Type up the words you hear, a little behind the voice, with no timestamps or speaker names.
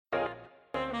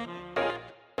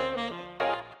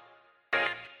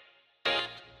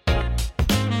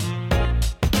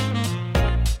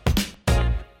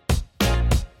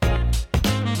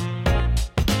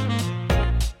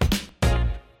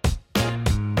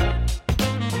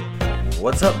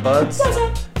What's up, buds? What's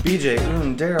up? BJ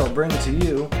and Daryl bring to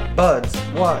you Buds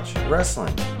Watch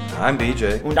Wrestling. I'm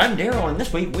BJ. And I'm Daryl, and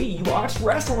this week we watched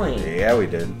wrestling. Yeah, we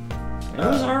did. It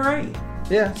was alright.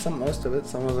 Yeah, most of it,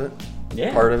 some of it.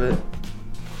 Yeah. Part of it.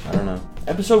 I don't know.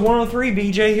 Episode 103,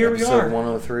 BJ, here we are. Episode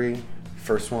 103,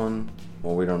 first one.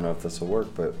 Well, we don't know if this will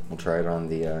work, but we'll try it on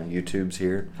the YouTubes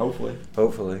here. Hopefully.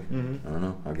 Hopefully. Mm-hmm. I don't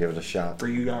know. I'll give it a shot. For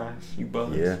you guys, you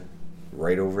buds. Yeah.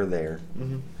 Right over there.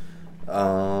 Mm-hmm.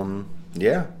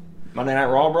 Yeah. Monday Night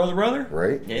Raw, brother?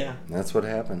 Right? Yeah. That's what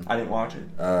happened. I didn't watch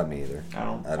it. Me either. I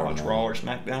don't watch know. Raw or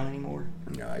SmackDown anymore.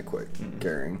 No, I quit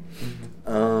caring.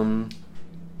 Mm-hmm.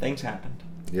 Things happened.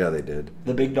 Yeah, they did.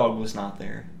 The big dog was not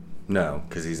there. No,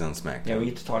 because he's on SmackDown. Yeah, we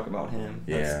get to talk about him.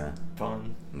 That's Yeah.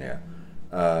 fun. Yeah.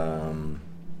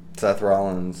 Seth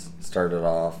Rollins started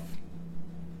off,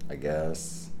 I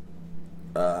guess.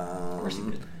 Of course he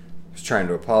did. Was trying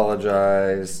to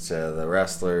apologize to the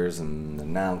wrestlers and the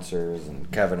announcers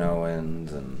and Kevin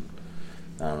Owens and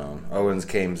I don't know. Owens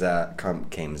came out.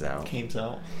 Cames out.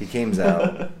 He came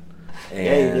out. Yeah, he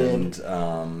did.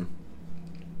 And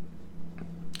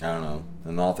I don't know.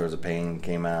 And the Authors of Pain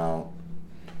came out,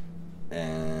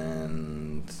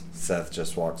 and Seth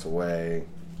just walks away.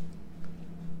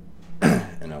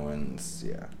 And Owens,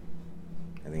 yeah,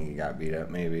 I think he got beat up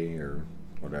maybe or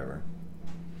whatever.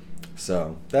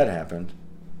 So that happened.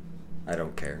 I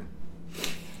don't care.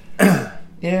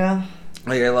 Yeah.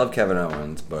 Like I love Kevin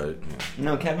Owens, but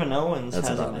No, Kevin Owens that's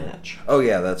has a about it. match. Oh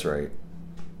yeah, that's right.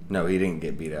 No, he didn't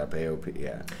get beat up. AOP,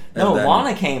 yeah. No, And then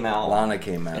Lana came out. Lana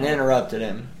came out And interrupted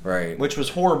him. right, Which was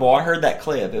horrible. I heard that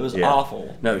clip. It was Yeah.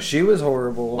 awful. No, she was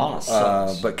horrible. Lana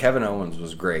sucks. But Kevin Owens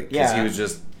was great because Yeah. he was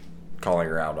just calling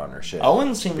her out on her shit.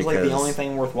 Owens seems like the Because- only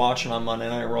thing worth watching on Monday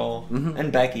Night Raw. Mhm.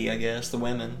 And Becky, I guess, the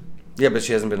women. Yeah, but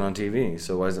she hasn't been on TV,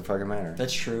 so why does it fucking matter?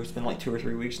 That's true. It's been like 2 or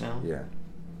 3 weeks now. Yeah,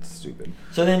 it's stupid.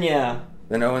 So then, yeah.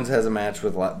 Then Owens has a match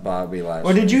with Bobby Lashley.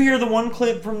 Well, did you hear the one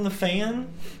clip from the fan?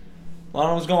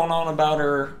 Lana was going on about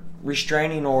her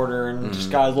restraining order, and this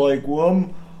guy's like, well,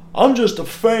 I'm just a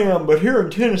fan, but here in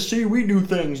Tennessee, we do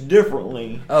things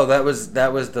differently. Oh, that was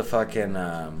the fucking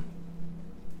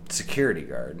security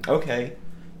guard. Okay.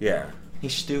 Yeah.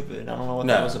 He's stupid. I don't know what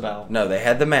that was about. No, they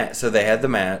had the match. So they had the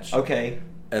match. Okay.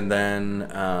 And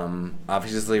then,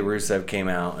 obviously, Rusev came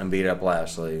out and beat up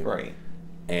Lashley. Right.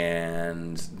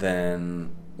 And then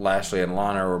Lashley and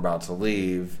Lana were about to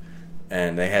leave,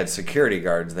 and they had security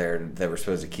guards there that were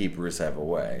supposed to keep Rusev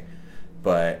away.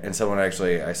 And someone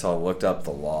actually, I saw, looked up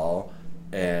the law,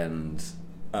 and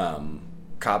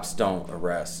cops don't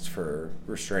arrest for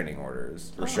restraining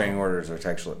orders. Oh. Restraining orders are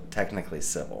technically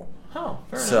civil. Oh,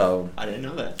 fair So- enough. I didn't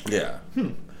know that. Yeah.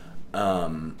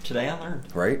 Today I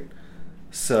learned. Right?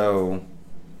 So,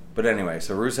 but anyway,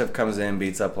 so Rusev comes in,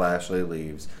 beats up Lashley,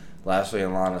 leaves. Lashley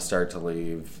and Lana start to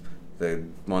leave. The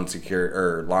one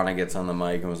Lana gets on the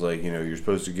mic and was like, you're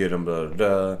supposed to get him, blah, blah,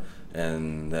 blah.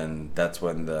 And then that's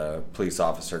when the police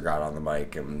officer got on the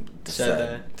mic and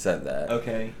said that.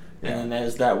 Okay. Yeah. And then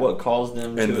is that what caused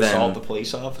them And to then- assault the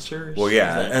police officers? Well, Is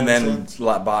yeah. that And then nonsense?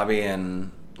 Bobby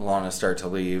and Lana start to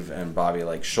leave, and Bobby,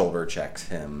 shoulder checks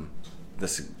him, the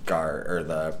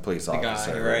police guy,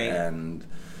 officer. right. And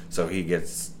so he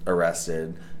gets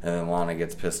arrested, and then Lana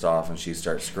gets pissed off, and she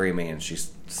starts screaming, and she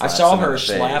slaps I saw him in her the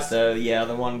slap face.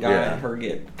 the one guy Yeah. and her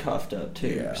get cuffed up too.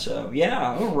 Yeah. So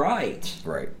yeah, all right.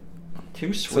 Right.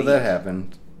 Too sweet. So that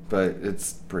happened, but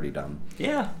it's pretty dumb.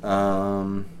 Yeah.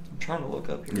 Um, I'm trying to look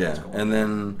up here. yeah, what's going and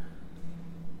on.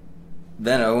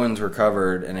 then Owens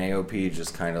recovered, and AOP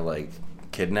just kind of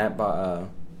kidnapped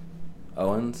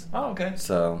Owens. Oh, okay.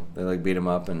 So they beat him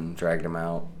up and dragged him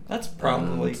out. That's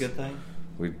probably a And good thing.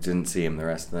 we didn't see him the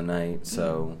rest of the night,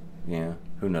 so yeah,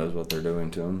 who knows what they're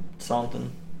doing to him.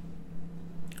 Something.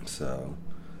 So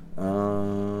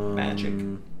Magic.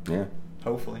 Yeah.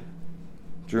 Hopefully.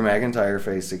 Drew McIntyre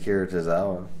faced Akira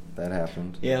Tozawa. That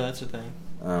happened. Yeah, that's a thing.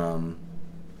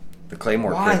 The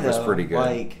Claymore Why kick was though? pretty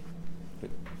good.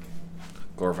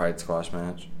 Glorified squash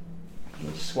match.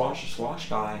 Squash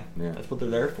guy. Yeah. That's what they're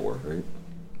there for. Right.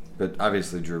 But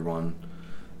obviously Drew won.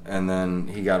 And then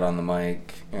he got on the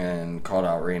mic and called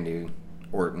out Randy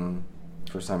Orton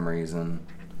for some reason.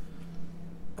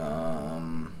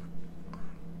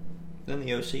 Then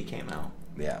the OC came out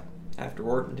Yeah. after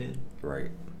Orton did.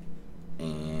 Right.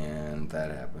 And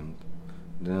that happened.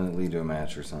 Didn't it lead to a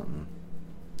match or something?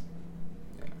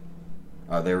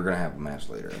 Yeah. They were going to have a match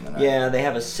later in the night. Yeah, they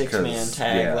have a 6-man 'Cause,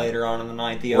 tag yeah. later on in the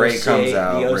night. The Ray OC, comes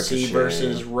out, the OC Ricochet.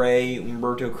 versus Ray,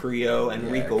 Umberto Carrillo, and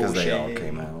Yeah, Rico because they all O'Shea.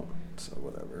 came out. So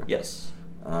whatever. Yes.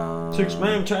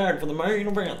 6-man tag for the main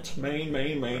event. Main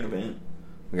event.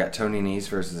 We got Tony Nese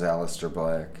versus Aleister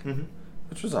Black, Mm-hmm.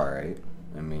 which was alright.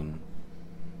 I mean,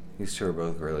 These two are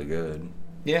both really good.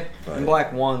 Yeah, But and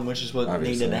Black won, which is what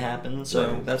obviously. needed to happen,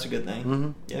 so Right. that's a good thing.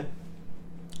 Mm-hmm. Yeah.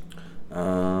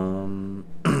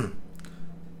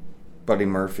 Buddy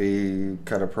Murphy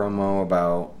cut a promo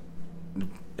about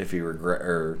if he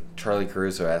or Charlie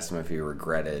Caruso asked him if he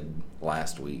regretted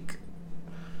last week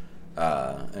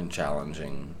and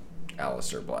challenging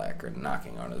Aleister Black or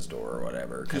knocking on his door or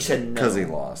whatever. He said no. Because he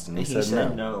lost. And he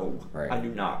said no. Right. I do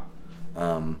not.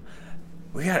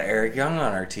 We got Eric Young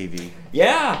on our TV.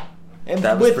 Yeah. And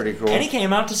That was pretty cool. And he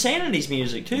came out to Sanity's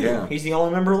music, too. Yeah. He's the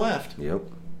only member left. Yep.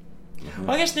 Mm-hmm.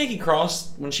 Well, I guess Nikki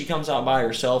Cross, when she comes out by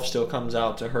herself, still comes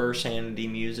out to her Sanity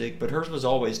music, but hers was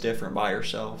always different by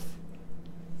herself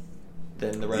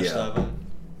than the rest Yeah. of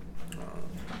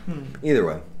them. Either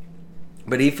way.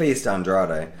 But he faced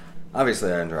Andrade.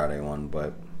 Obviously Andrade won,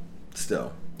 but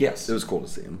still. Yes. It was cool to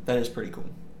see him. That is pretty cool.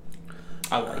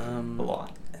 I like it a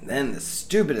lot. And then the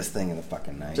stupidest thing of the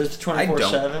fucking night. Just I don't-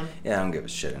 24/7? Yeah, I don't give a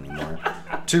shit anymore.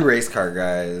 Two race car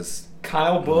guys.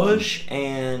 Kyle Busch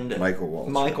and Michael Waltrip.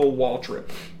 Michael Waltrip.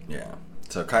 Yeah.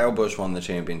 So Kyle Busch won the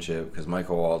championship because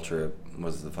Michael Waltrip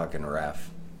was the fucking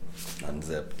ref.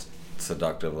 Unzipped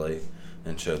seductively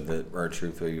and showed that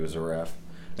R-Truth he was a ref.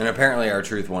 And apparently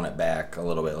R-Truth won it back a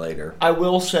little bit later. I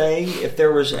will say, if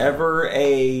there was ever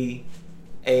a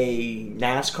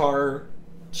NASCAR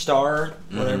star,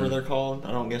 whatever they're called,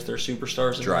 I don't guess they're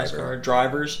superstars in NASCAR,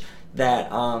 drivers, that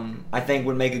I think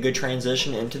would make a good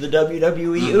transition into the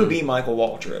WWE, it would be Michael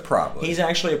Waltrip. Probably. He's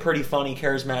actually a pretty funny,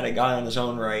 charismatic guy on his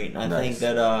own right, and I think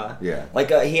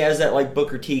that he has that like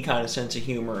Booker T kind of sense of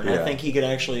humor, and I think he could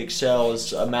actually excel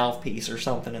as a mouthpiece or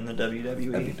something in the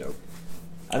WWE. That'd be dope.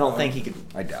 I don't think he could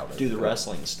I doubt it. do the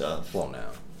wrestling stuff. Well, no.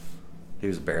 He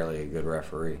was barely a good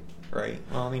referee. Right.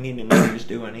 Well, I mean, he didn't know what he was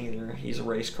doing either. He's a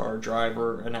race car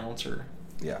driver, announcer.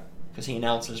 Yeah. Because he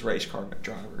announces race car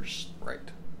drivers. Right.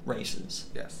 Races.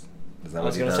 Yes. Is that I what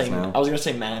was he gonna does say. now? I was gonna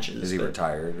say matches. Is he but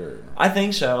retired or? I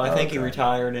think so. I think he okay.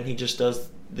 retired and he just does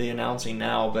the announcing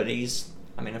now. But he's,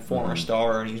 I mean, a former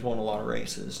star and he's won a lot of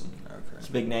races. It's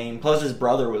a big name. Plus, his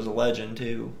brother was a legend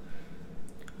too.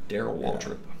 Daryl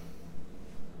Waltrip.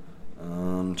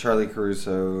 Charlie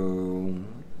Caruso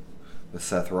with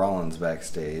Seth Rollins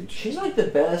backstage. She's like the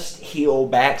best heel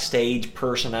backstage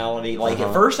personality. Like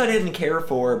at first I didn't care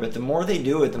for her, but the more they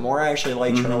do it, the more I actually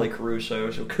like Charlie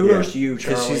Caruso. So kudos to you,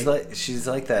 Charlie. Because she's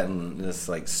like that in this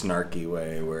like snarky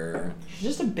way where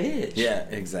She's just a bitch. yeah,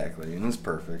 exactly, and it's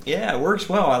perfect. Yeah, it works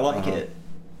well. I like it.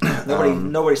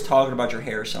 Nobody's talking about your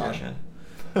hair, Sasha.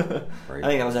 Right. I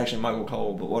think that was actually Michael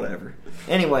Cole, but whatever.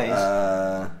 Anyways.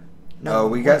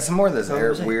 We got some more of this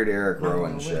Jose. weird Eric No,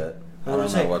 Rowan no, shit. I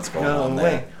Jose. don't know what's going on way.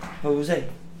 there. Jose.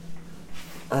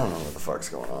 I don't know what the fuck's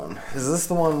going on. Is this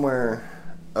the one where?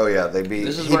 Oh yeah, they beat.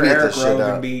 This is he where beat the Eric shit Rowan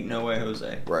out. beat No Way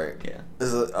Jose. Right. Yeah.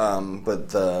 Is it, but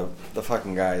the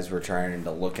fucking guys were trying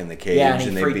to look in the cage Yeah, and he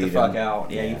they freaked beat the fuck him. out.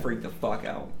 Yeah, he freaked the fuck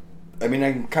out. I mean,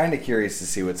 I'm kind of curious to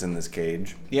see what's in this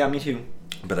cage, Yeah, me too.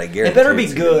 but I guarantee It better be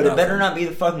it's good. It nothing. better not be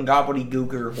the fucking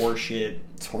gobbledygooker horse shit.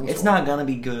 It's not gonna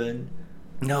be good.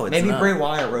 No, it's Maybe not. Bray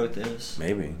Wyatt wrote this.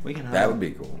 Maybe We can that hope. would be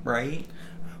cool. Right?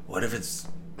 What if it's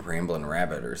Ramblin'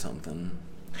 Rabbit or something?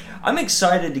 I'm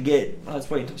excited to get. Let's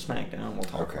wait until SmackDown. We'll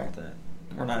talk Okay. about that.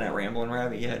 We're not at Ramblin'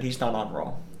 Rabbit yet. He's not on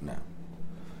Raw. No.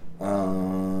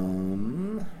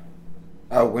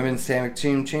 Women's Tag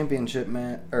Team Championship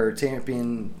match or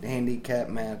champion handicap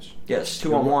match. Yes,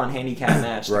 2-on-1 handicap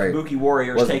match. The Right. Kabuki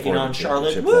Warriors Wasn't taking for the on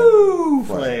Charlotte championship Woo thing.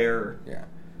 Flair. Yeah.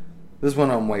 This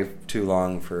went on way too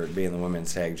long for it being the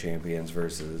women's tag champions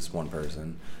versus one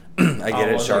person. I get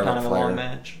it, Was Charlotte kind of Flair. a long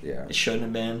match? Yeah. It shouldn't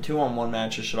have been. 2-on-1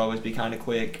 matches should always be kind of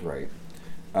quick. Right.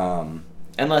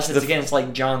 Unless it's against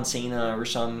like John Cena or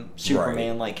some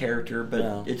Superman-like character, but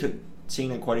Yeah. it took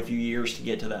Cena quite a few years to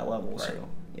get to that level. Right. So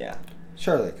yeah,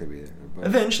 Charlotte could be there. But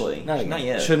eventually, Not not yet.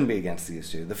 yet. Shouldn't be against these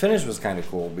two. The finish was kind of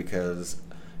cool because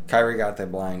Kyrie got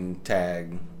that blind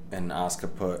tag and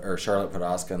Charlotte put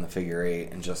Asuka in the figure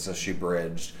 8, and just as she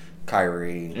bridged,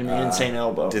 Kyrie And the insane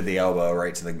elbow. did the elbow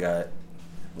right to the gut.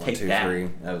 1, Take 2, that. 3.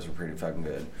 That was pretty fucking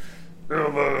good.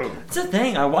 It's the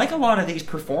thing. I like a lot of these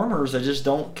performers that just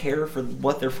don't care for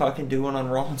what they're fucking doing on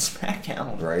Raw and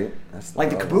SmackDown. Right? That's Like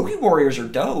the problem. Kabuki Warriors are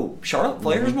dope. Charlotte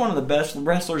Flair is one of the best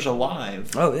wrestlers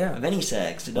alive. Oh, yeah. Of any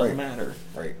sex, it doesn't matter.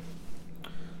 Right.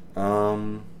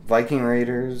 Viking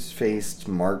Raiders faced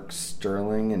Mark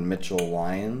Sterling and Mitchell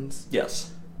Lyons.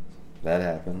 Yes. That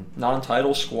happened.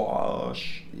 Non-title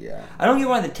squash. Yeah. I don't get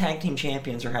why the tag team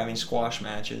champions are having squash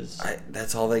matches.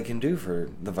 That's all they can do for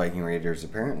the Viking Raiders,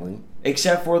 apparently.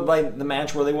 Except for like the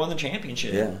match where they won the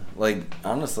championship. Yeah. Like,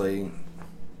 honestly,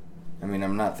 I mean,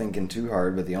 I'm not thinking too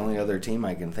hard, but the only other team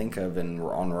I can think of on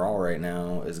Raw right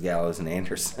now is Gallows and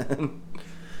Anderson.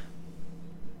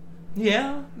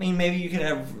 Yeah, I mean, maybe you could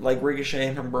have like Ricochet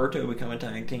and Humberto become a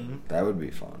tag team. That would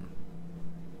be fun.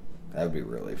 That would be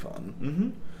really fun. Mm-hmm.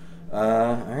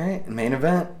 All right, main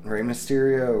event: Rey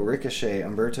Mysterio, Ricochet,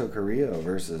 Humberto Carrillo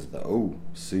versus the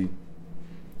OC,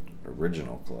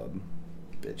 Original Club,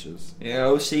 bitches. Yeah,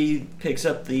 OC picks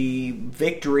up the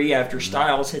victory after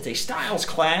Styles hits a Styles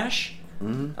Clash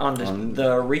on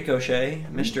the Ricochet,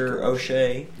 Mr.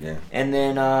 O'Shea. Yeah. And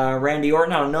then Randy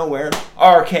Orton out of nowhere,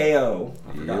 RKO.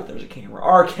 I forgot there was a camera.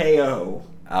 RKO.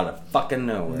 Out of fucking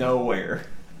nowhere. Nowhere.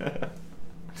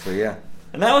 So yeah.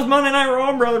 And that was Monday Night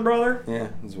Raw, brother. Yeah,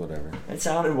 it's whatever. It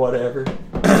sounded whatever.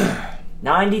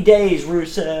 90 days,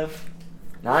 Rusev.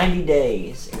 90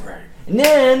 days. Right. And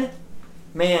then,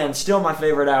 man, still my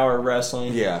favorite hour of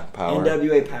wrestling. Yeah, Power.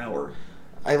 NWA Power.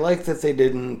 I like that they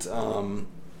didn't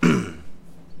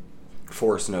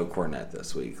force no Cornette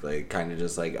this week. Like, kind of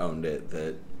just like owned it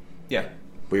that Yeah.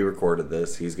 we recorded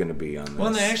this. He's going to be on this. Well,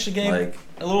 and they actually gave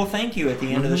a little thank you at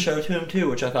the end of the show to him too,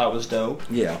 which I thought was dope.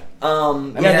 Yeah.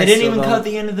 They didn't even cut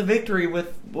the end of the victory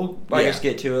with. We'll I guess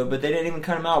get to it, but they didn't even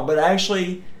cut him out. But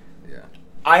actually,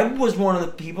 I was one of the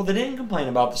people that didn't complain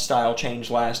about the style change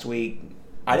last week.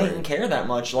 I didn't care that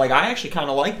much. Like, I actually kind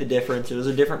of liked the difference. It was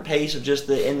a different pace of just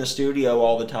in the studio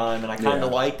all the time, and I kind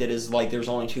of liked it. As like there's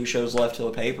only 2 shows left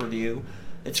till the pay-per-view.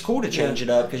 It's cool to change it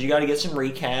up because you got to get some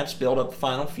recaps, build up the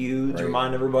final feuds,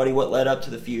 remind everybody what led up to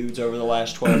the feuds over the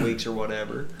last 12 weeks or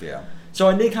whatever. Yeah. So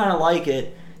I did kind of like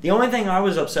it. The only thing I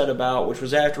was upset about, which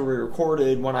was after we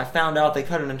recorded, when I found out they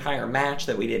cut an entire match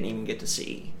that we didn't even get to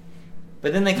see.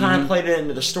 But then they kind of played it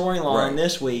into the storyline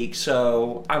this week,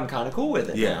 so I'm kind of cool with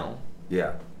it now.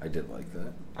 Yeah, I did like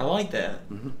that. I like that.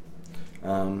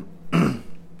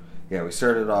 Yeah, we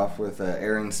started off with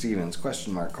Aaron Stevens,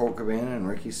 Colt Cabana, and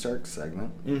Ricky Starks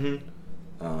segment.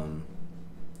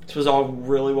 This was all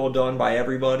really well done by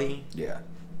everybody. Yeah.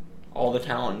 All the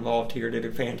talent involved here did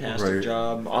a fantastic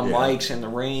job. On mics, in the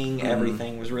ring,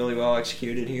 everything was really well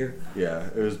executed here. Yeah,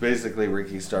 it was basically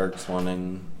Ricky Starks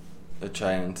wanting a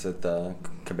chance at the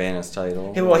Cabana's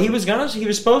title. Hey, well, he was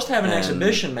supposed to have an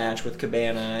exhibition match with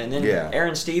Cabana, and then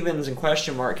Aaron Stevens and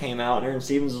Question Mark came out, and Aaron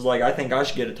Stevens was like, I think I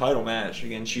should get a title match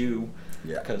against you.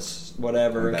 Yeah. Because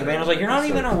whatever. And Cabana was like, you're not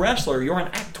even a wrestler, you're an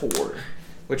actor.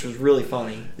 Which was really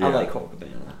funny. Yeah. I like Colt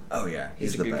Cabana. Oh, yeah.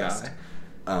 He's a good best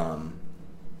guy.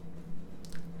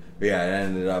 Yeah, it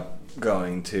ended up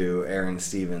going to Aaron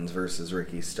Stevens versus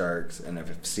Ricky Starks, and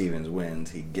if Stevens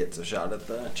wins, he gets a shot at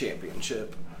the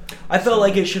championship. I felt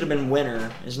like it should have been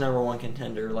winner as number 1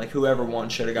 contender. Like, whoever won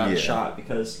should have gotten a shot,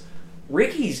 because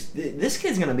this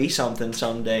kid's going to be something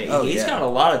someday. Oh, He's got a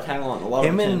lot of talent, a lot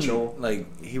of potential.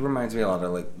 He reminds me a lot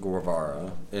of, like,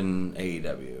 Guevara in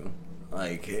AEW.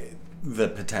 Like, the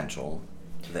potential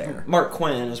there. Mark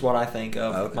Quinn is what I think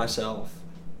of myself.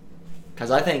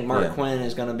 Because I think Mark Quinn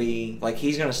is going to be, like,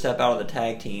 he's going to step out of the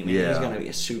tag team, and he's going to be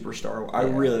a superstar. I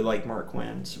really like Mark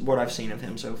Quinn. It's what I've seen of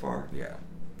him so far. Yeah.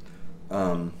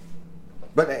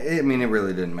 But, I mean, it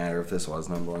really didn't matter if this was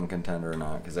number 1 contender or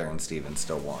not, because Aaron Stevens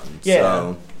still won. Yeah.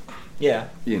 So, yeah.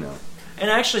 You know. And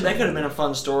actually, that could have been a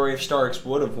fun story if Starks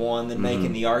would have won, than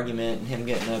making the argument and him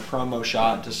getting a promo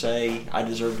shot to say, I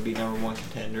deserve to be number 1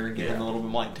 contender and get him a little bit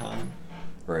of mic time.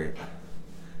 Right.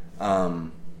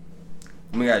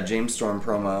 We got a James Storm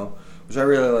promo, which I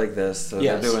really like this. So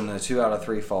they're doing the 2 out of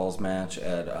 3 falls match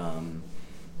at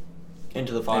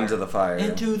Into the Fire. Into the Fire.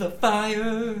 Into the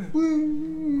fire.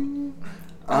 Woo.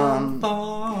 I'm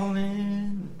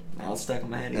falling. I'll stuck in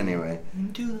my head. Anyway.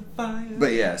 Into the fire.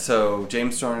 But yeah, so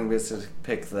James Storm gets to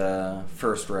pick the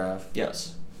first ref.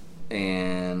 Yes.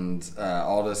 And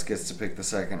Aldis gets to pick the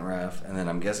second ref, and then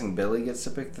I'm guessing Billy gets to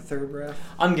pick the third ref.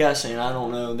 I'm guessing. I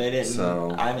don't know. They didn't.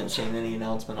 I haven't seen any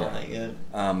announcement on that yet.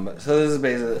 So this is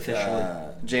basically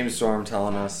James Storm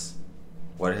telling us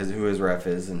who his ref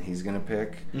is, and he's gonna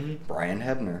pick Brian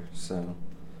Hebner. So,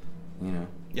 you know.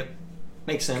 Yep.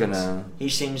 Makes sense. He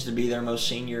seems to be their most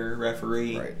senior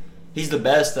referee. Right. He's the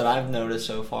best that I've noticed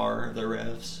so far of the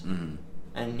refs.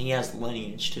 And he has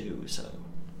lineage too. So.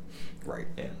 Right.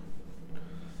 Yeah.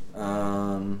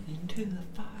 Into the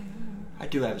fire. I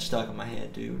do have it stuck in my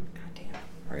head, dude. God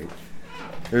damn. Right.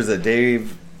 There's a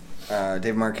Dave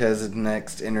Marquez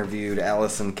next interviewed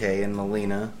Allison Kay and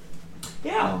Melina.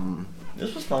 Yeah.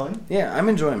 This was fun. Yeah, I'm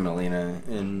enjoying Melina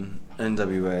in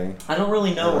NWA. I don't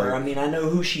really know her. I mean, I know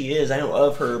who she is. I know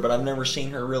of her, but I've never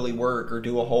seen her really work or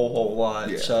do a whole lot.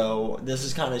 Yeah. So this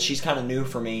is she's kind of new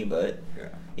for me, but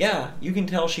yeah, you can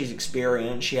tell she's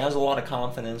experienced. She has a lot of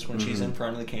confidence when she's in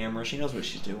front of the camera. She knows what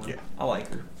she's doing. Yeah. I like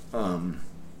her.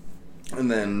 And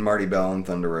then Marty Bell and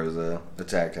Thunder Rosa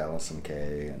attacked Allison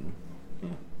Kay, and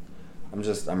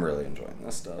I'm really enjoying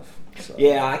this stuff. So.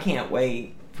 Yeah, I can't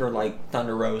wait for like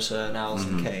Thunder Rosa and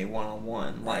Allison Kay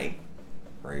 1-on-1. Like,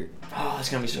 right? Oh, it's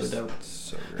gonna be so dope.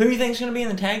 So Who do you think's gonna be in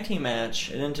the tag team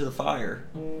match at Into the Fire?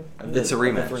 It's a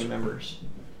rematch. 3 members.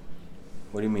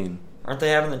 What do you mean? Aren't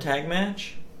they having the tag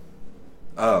match?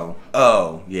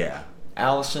 Oh, yeah.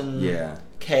 Allison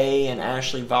Kay and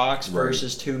Ashley Vox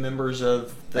versus 2 members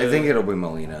of the... I think it'll be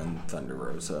Melina and Thunder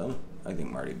Rosa. I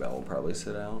think Marty Bell will probably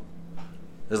sit out.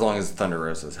 As long as Thunder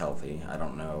Rosa's healthy. I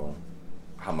don't know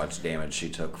how much damage she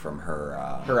took from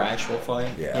her... her actual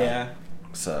fight? Yeah.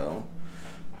 So...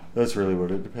 That's really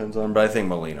what it depends on. But I think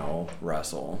Melina will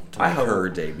wrestle to make her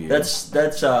debut. That's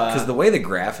because the way the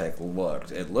graphic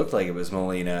looked, it looked like it was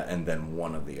Melina and then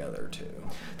one of the other 2.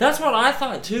 That's what I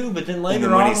thought too, but then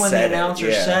later on when the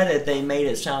announcer said it, they made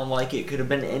it sound like it could have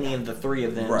been any of the 3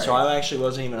 of them. Right. So I actually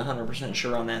wasn't even 100%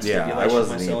 sure on that stipulation I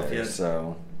wasn't myself either, yet.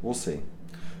 So we'll see.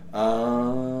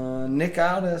 Nick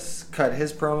Aldis cut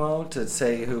his promo to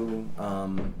say who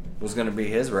was going to be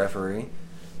his referee,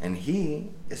 and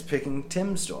he is picking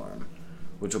Tim Storm,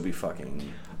 which will be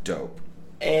fucking dope.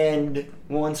 And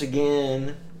once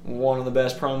again, one of the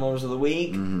best promos of the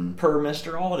week per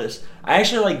Mr. Aldis. I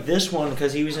actually like this one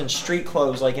because he was in street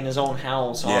clothes, like in his own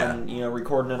house, on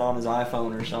recording it on his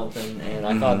iPhone or something, and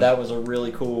I thought that was a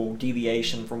really cool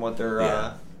deviation from what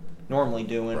they're normally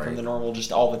doing, from the normal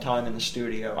just all the time in the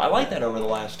studio. I like that over the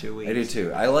last 2 weeks. I do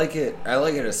too. I like it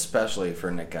especially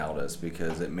for Nick Aldis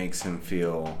because it makes him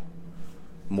feel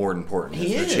more important as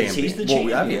the champion. He's the champion.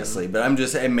 Well, obviously, but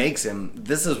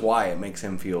this is why it makes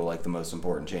him feel like the most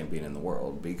important champion in the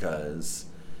world, because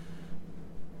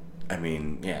I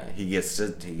mean, he gets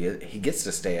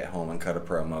to stay at home and cut a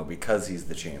promo because he's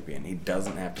the champion. He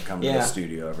doesn't have to come to the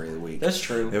studio every week. That's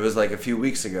true. It was like a few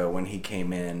weeks ago when he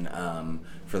came in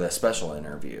for the special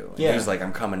interview. And he was like,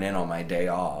 I'm coming in on my day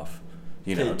off,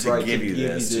 to give you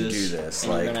this, to do this.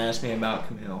 And you're going to ask me about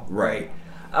Camille. Right.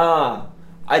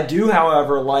 I do,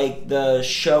 however, like the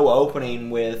show opening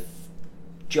with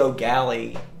Joe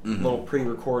Galley, little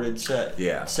pre-recorded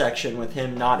section with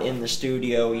him not in the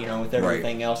studio, with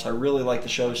everything else. I really like the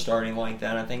show starting like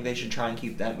that. I think they should try and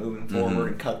keep that moving forward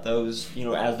and cut those,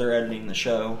 as they're editing the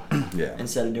show,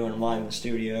 instead of doing them live in the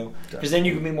studio. Because then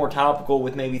you can be more topical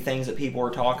with maybe things that people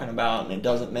are talking about, and it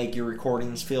doesn't make your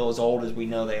recordings feel as old as we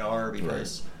know they are,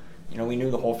 because we knew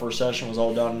the whole first session was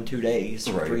all done in 2 days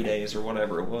or 3 days or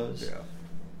whatever it was. Yeah.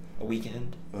 A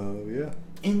weekend. Oh, yeah.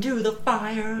 Into the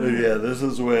fire. Yeah, this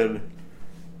is when...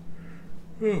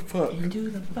 Oh, fuck. Into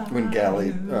the fire. When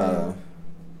Galley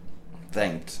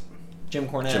thanked Jim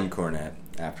Cornette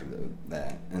after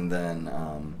that. And then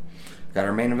got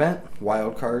our main event,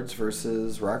 Wild Cards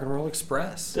versus Rock and Roll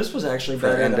Express. This was actually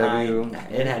better than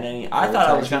it had any... I thought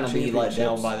I was going to be let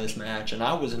down by this match, and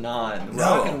I was not.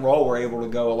 Rock and Roll were able to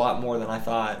go a lot more than I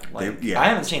thought. I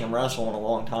haven't seen them wrestle in a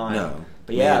long time. No.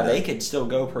 But they could still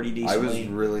go pretty decently. I was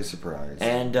really surprised.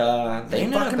 And they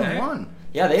ended up won.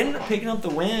 Yeah, they ended up picking up the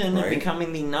win and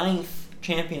becoming the 9th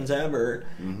champions ever.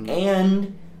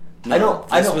 And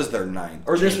this was their 9th.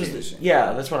 Or this was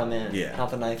that's what I meant. Yeah.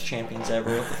 Not the 9th champions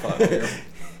ever. What the fuck, dude?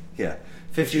 Yeah.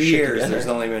 50 years, there's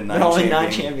only been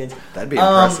 9 champions. That'd be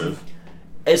impressive.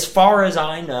 As far as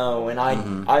I know, and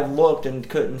I looked and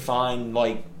couldn't find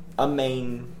like a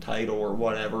main title or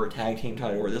whatever, a tag team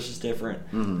title where this is different.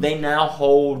 They now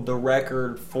hold the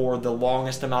record for the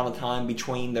longest amount of time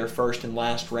between their first and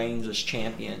last reigns as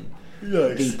champion.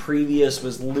 Nice. The previous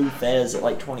was Luthez at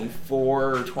like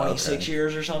 24 or 26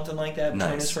 years or something like that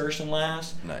between his first and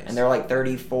last. Nice. And they're like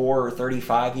 34 or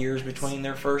 35 years between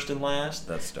their first and last.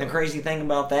 That's dope. The crazy thing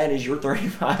about that is you're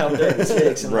 35, I'm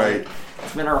 36. And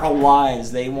it's been our whole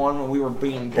lives. They won when we were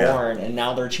being born, and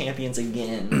now they're champions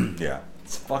again.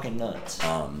 It's fucking nuts.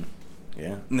 And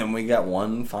then we got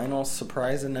one final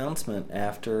surprise announcement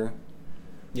after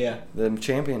the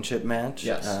championship match.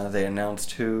 Yes. They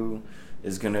announced who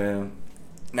is going to...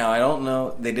 Now, I don't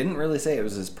know... They didn't really say it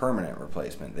was his permanent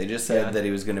replacement. They just said that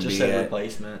he was going to be at...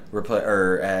 replacement. Into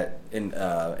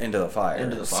the Fire.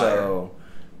 Into the Fire. So,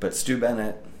 but Stu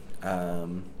Bennett...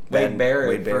 Wade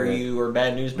Barrett for you, or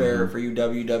Bad News Bearer for you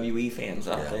WWE fans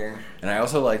out there. And I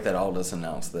also like that Aldis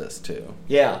announced this, too.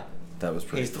 Yeah. That was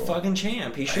pretty cool. He's the fucking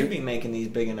champ. He should be making these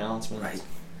big announcements. Right.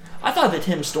 I thought the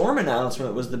Tim Storm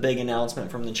announcement was the big announcement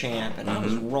from the champ, and I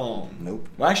was wrong. Nope.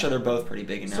 Well, actually, they're both pretty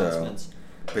big announcements.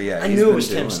 But yeah, I knew it was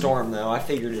Tim Storm, though. I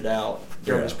figured it out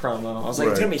during his promo. I was like,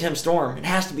 it's going to be Tim Storm. It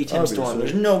has to be Tim Storm.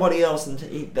 There's nobody else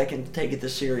that can take it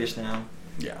this serious now.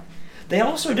 Yeah. They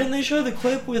also, didn't they show the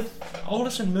clip with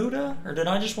Aldis and Muda? Or did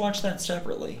I just watch that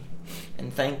separately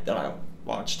and think that I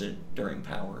watched it during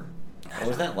Power. Or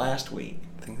was that last week?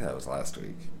 I think that was last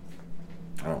week.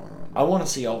 I don't remember. I want to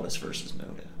see Aldis versus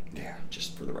Muta. Yeah.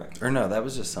 Just for the record. Or no, that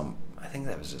was just I think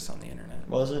that was just on the internet.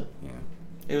 Was it? Yeah.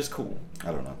 It was cool.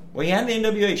 I don't know. Well, he had the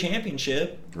NWA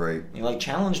Championship. Right. He,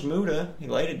 challenged Muta. He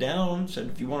laid it down, said,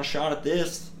 if you want a shot at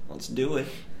this, let's do it.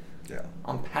 Yeah.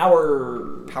 On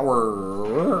Power.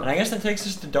 Power. And I guess that takes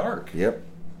us to Dark. Yep.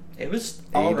 It was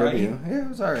all right. Yeah, it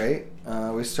was all right.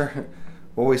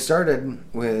 We started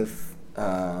with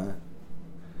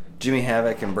Jimmy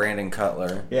Havoc and Brandon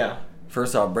Cutler. Yeah.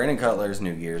 First off, Brandon Cutler's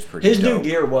new gear is pretty His dope. new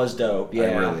gear was dope.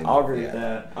 Yeah, really- I'll agree with yeah.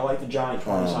 that. I like the Johnny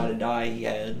 20-sided die he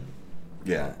had.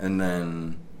 Yeah, and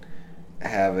then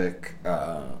Havoc,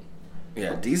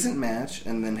 decent match,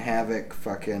 and then Havoc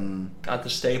fucking... Got the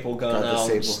staple gun Got the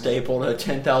out and staple- stapled a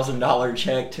 $10,000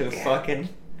 check to Yeah. fucking...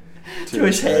 To to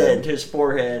his his head, head. to his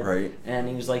forehead. Right. And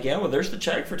he was like, yeah, well, there's the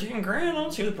check for $10,000. I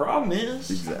don't see what the problem is.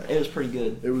 Exactly. It was pretty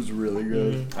good. It was really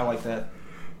good. I like that.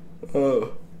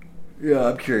 Yeah,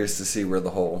 I'm curious to see where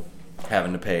the whole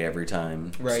having to pay every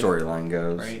time Right. storyline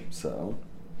goes. Right. So,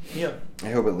 Yeah. I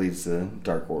hope it leads to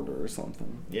Dark Order or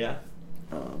something. Yeah.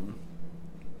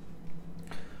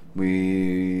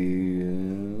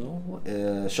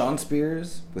 Sean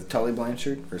Spears with Tully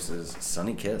Blanchard versus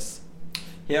Sonny Kiss.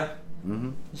 Yeah.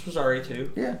 Mm-hmm. This was alright,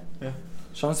 too. Yeah. Yeah.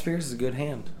 Sean Spears is a good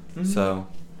hand. Mhm. So,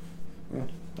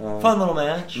 yeah. Fun little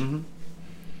match. Mm-hmm.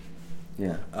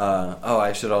 Yeah.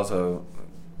 I should also...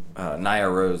 Nia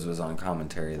Rose was on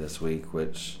commentary this week,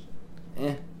 which...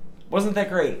 Wasn't that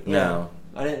great? No.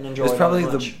 I didn't enjoy It was it probably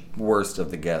that much. the worst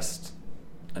of the guest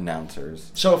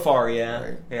announcers. So far, yeah.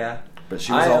 Right. Yeah. But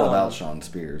she was I, all about Sean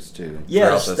Spears, too.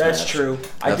 Yes, throughout this that's match. true.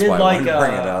 That's why I wanted to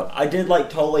bring it up. I did like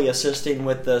Tully assisting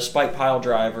with the spike pile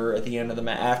driver at the end of the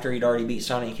match after he'd already beat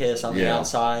Sonny Kiss on the Yeah.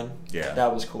 outside. Yeah.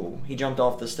 That was cool. He jumped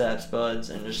off the steps, buds,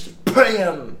 and just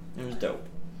BAM! It was dope.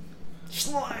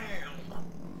 Slam!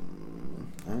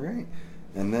 All right.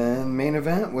 And then main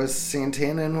event was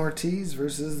Santana and Ortiz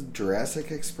versus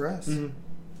Jurassic Express.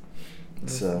 Mm-hmm.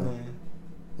 So,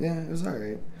 yeah, it was all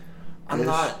right. I'm Ish.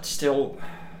 not still...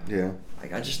 Yeah.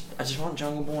 I just want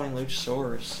Jungle Boy and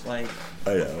Luchasaurus. I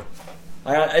know.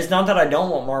 It's not that I don't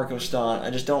want Marco Stunt.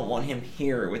 I just don't want him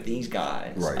here with these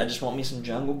guys. Right. I just want me some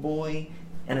Jungle Boy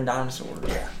and a dinosaur.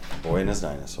 Yeah. Boy and his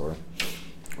dinosaur.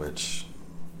 Which,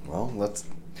 well, let's...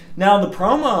 Now the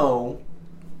promo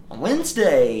on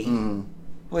Wednesday Mm,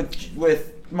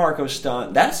 with Marco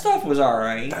Stunt, that stuff was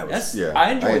alright. That was-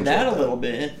 I enjoyed that a that. little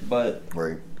bit, but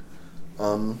right.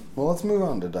 Well, let's move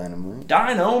on to Dynamite.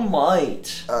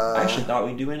 Dynamite. Uh, I actually thought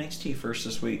we'd do NXT first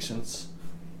this week since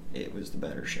it was the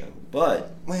better show.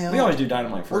 But Well, we always do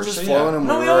Dynamite first. we're just so flowing and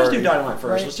No, we're we always do already- Dynamite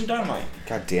first. Right. Let's do Dynamite.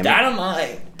 God damn it.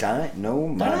 Dynamite.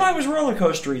 Dynamite was roller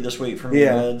coastery this week for me,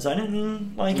 Yeah. buds. I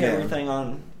didn't like Yeah. everything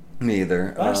on.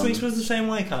 Neither. Last week's was the same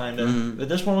way, kind of. Mhm. But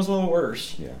this one was a little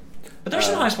worse. Yeah. But there's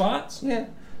some high spots. Yeah.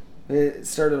 It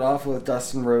started off with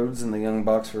Dustin Rhodes and the Young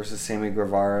Bucks versus Sammy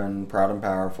Guevara and Proud and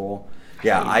Powerful.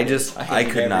 Yeah, I hated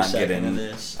could every not get second in. of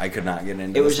this. I could not get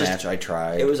into It was this just- match. I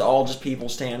tried. It was all just people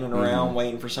standing around Mhm.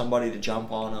 waiting for somebody to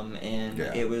jump on them, and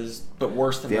Yeah. it was. But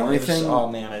worse than The that, only it was, thing- oh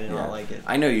man, I did Yeah. not like it.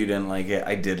 I know you didn't like it.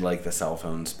 I did like the cell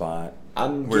phone spot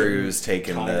where he was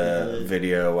taking the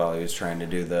video while he was trying to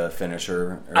do the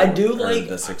finisher. I do like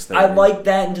the 6:30. I like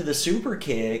that into the super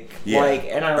kick, Yeah.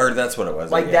 and I or that's what it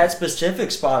was. like yeah. that specific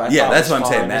spot. I Yeah, thought that's was what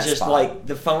I'm saying, fine. that It's just spot. like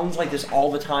the phone's like this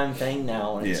all the time thing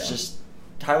now, and it's Yeah. just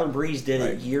Tyler Breeze did Right.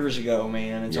 it years ago,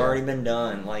 man. It's Yeah. already been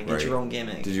done. Like it's Right. your own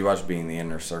gimmick. Did you watch Being the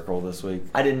Inner Circle this week?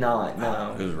 I did not.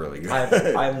 No, It was really good.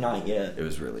 I have not yet. It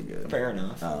was really good. Fair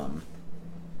enough.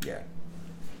 Yeah.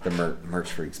 The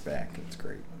merch freak's back. It's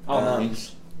great. Oh,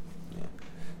 nice. Yeah.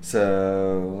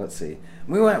 So let's see.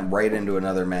 We went right into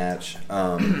another match,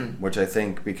 which I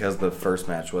think because the first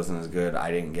match wasn't as good,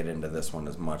 I didn't get into this one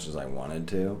as much as I wanted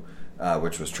to,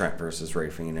 which was Trent versus Rey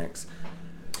Fenix.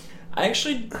 I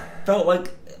actually felt like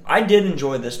I did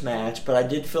enjoy this match, but I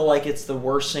did feel like it's the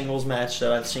worst singles match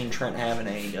that I've seen Trent have in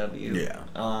AEW. Yeah.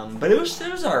 But it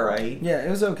was all right. Yeah, it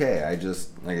was okay. I just,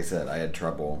 like I said, I had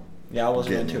trouble. Yeah, I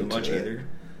wasn't Getting into it much into it.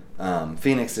 either.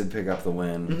 Phoenix did pick up the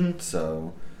win, Mhm.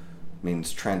 so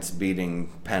means Trent's beating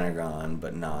Pentagon,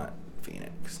 but not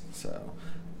Phoenix. So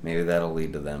maybe that'll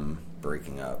lead to them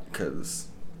breaking up. Because,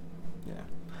 yeah,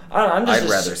 I'm I'd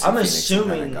rather see I'm Phoenix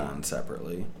assuming and Pentagon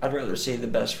separately. I'd rather see the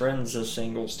best friends as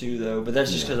singles too, though. But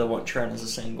that's just Yeah. because I want Trent as a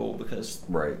single. Because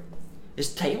Right. is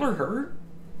Taylor hurt?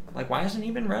 Like, why hasn't he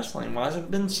been wrestling? Why hasn't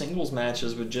it been singles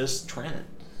matches with just Trent?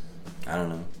 I don't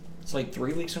know. It's like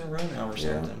 3 weeks in a row now or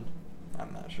Yeah. something.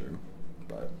 I'm not sure,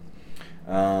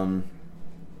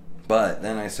 but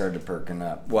then I started perking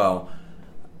up. Well,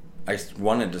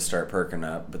 wanted to start perking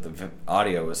up, but the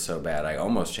audio was so bad I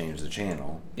almost changed the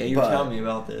channel. Yeah, you were telling me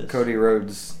about this. Cody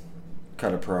Rhodes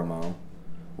cut a promo,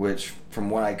 which from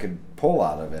what I could pull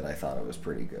out of it, I thought it was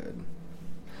pretty good.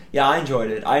 Yeah, I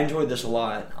enjoyed it. I enjoyed this a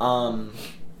lot.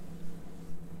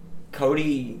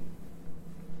 Cody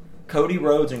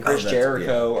Rhodes and Chris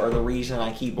Jericho are the reason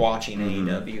I keep watching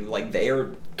AEW. Like, they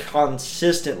are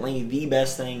consistently the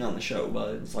best thing on the show,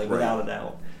 buds. Like, without a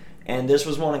doubt. And this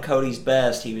was one of Cody's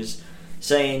best. He was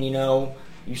saying,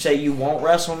 you say you won't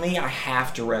wrestle me, I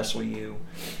have to wrestle you.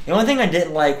 The only thing I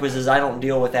didn't like was his I don't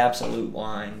deal with absolute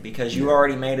line, because you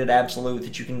already made it absolute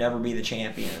that you can never be the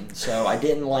champion. So I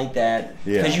didn't like that,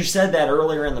 because you said that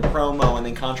earlier in the promo and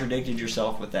then contradicted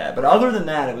yourself with that. But other than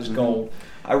that, it was gold.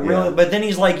 But then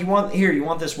he's like, you want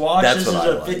this watch? That's this is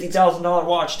a $50,000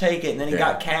 watch, take it. And then he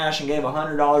got cash and gave a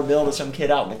 $100 bill to some kid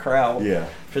out in the crowd. Yeah.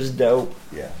 Which was dope.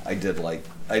 Yeah, I did like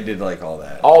all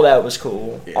that. All that was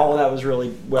cool. Yeah. All that was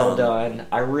really well done.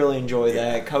 I really enjoy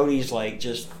that. Cody's like,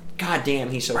 just, goddamn,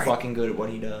 he's so fucking good at what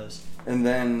he does. And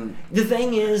then the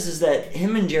thing is that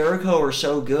him and Jericho are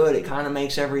so good, it kind of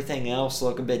makes everything else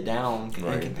look a bit down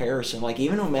in comparison. Like,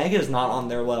 even Omega's not on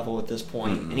their level at this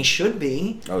point, and he should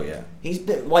be. Oh yeah, he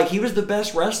was the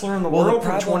best wrestler in the world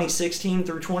from 2016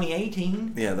 through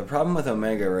 2018. Yeah, the problem with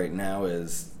Omega right now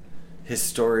is his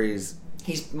stories.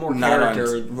 He's more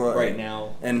character right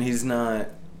now, and he's not.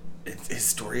 His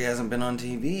story hasn't been on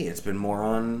TV. It's been more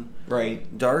on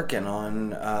Dark and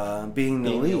on being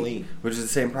the elite, which is the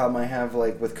same problem I have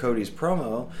with Cody's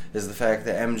promo. Is the fact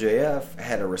that MJF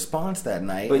had a response that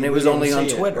night, and it was only on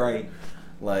Twitter.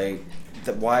 Why?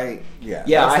 Yeah.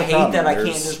 Yeah, I hate that I can't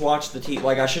just watch the TV.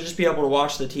 Like, I should just be able to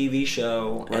watch the TV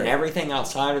show, and everything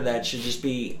outside of that should just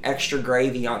be extra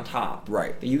gravy on top.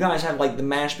 Right. But you guys have the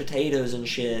mashed potatoes and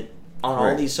shit on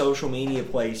all these social media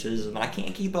places, and I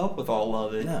can't keep up with all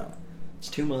of it. No. It's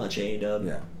too much, AEW.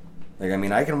 Yeah.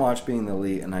 I can watch Being the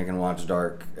Elite and I can watch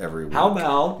Dark every week. How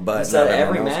about, instead of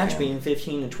every match being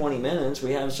 15 to 20 minutes,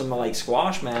 we have some,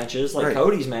 squash matches,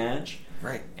 Cody's match.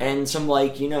 Right. And some,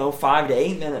 5 to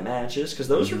 8 minute matches, because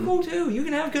those are cool, too. You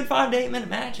can have good 5 to 8 minute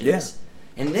matches. Yeah.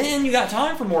 And then you got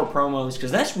time for more promos,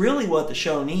 because that's really what the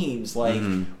show needs.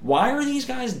 Why are these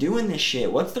guys doing this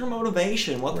shit? What's their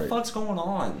motivation? What the fuck's going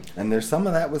on? And there's some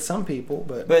of that with some people,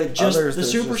 but just others, the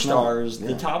superstars,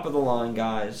 the top of the line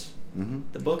guys,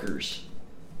 the bookers.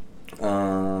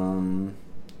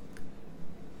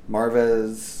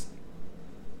 Marvez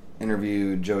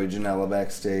interviewed Joey Janela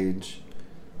backstage,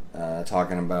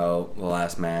 talking about the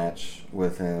last match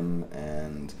with him,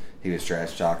 and he was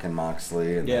trash talking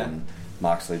Moxley, and then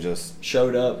Moxley just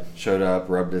showed up,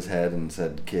 rubbed his head, and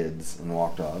said "kids" and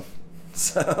walked off.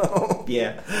 So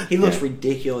he looks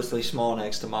ridiculously small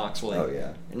next to Moxley. Oh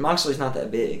yeah, and Moxley's not that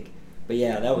big, but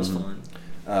that was fun.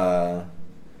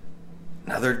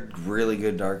 Another really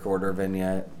good Dark Order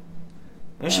vignette.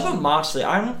 I should put Moxley.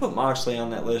 I'm gonna put Moxley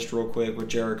on that list real quick with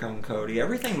Jericho and Cody.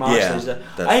 Everything Moxley's done.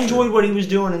 I enjoyed what he was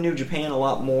doing in New Japan a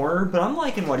lot more, but I'm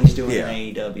liking what he's doing in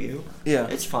AEW. Yeah,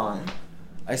 it's fine.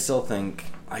 I still think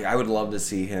I would love to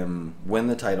see him win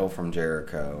the title from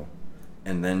Jericho,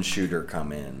 and then Shooter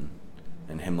come in,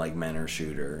 and him mentor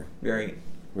Shooter. Right.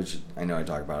 Which I know I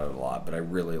talk about it a lot, but I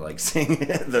really like seeing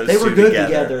those. They were good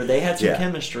together. They had some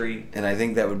chemistry, and I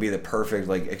think that would be the perfect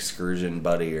excursion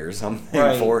buddy or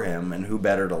something for him. And who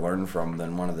better to learn from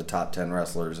than one of the top 10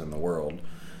 wrestlers in the world?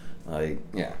 And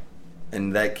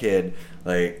that kid,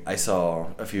 I saw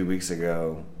a few weeks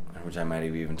ago, which I might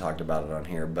have even talked about it on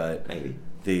here, but maybe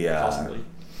possibly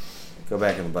go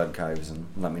back in the Bud Kives and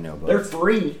let me know. Buds. They're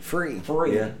free.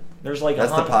 Yeah. There's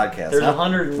that's the podcast. There's not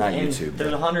 100.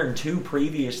 There's 102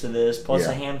 previous to this, plus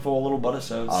a handful of little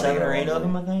butt-episodes, 7 or 8 of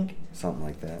them, I think. Something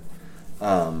like that.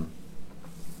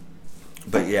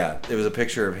 But yeah, it was a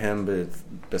picture of him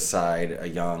beside a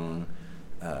young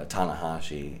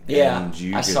Tanahashi. Yeah,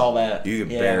 and I saw that. You could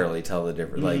barely tell the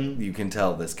difference. You can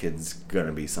tell this kid's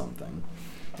gonna be something.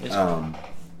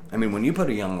 I mean, when you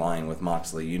put a young lion with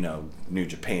Moxley, New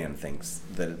Japan thinks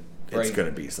that it's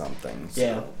gonna be something. So.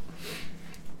 Yeah.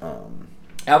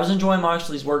 I was enjoying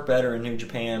Moxley's work better in New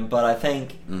Japan, but I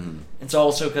think it's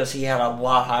also because he had a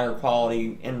lot higher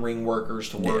quality in-ring workers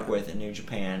to work with in New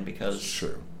Japan, because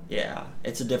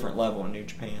it's a different level in New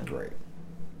Japan. Right.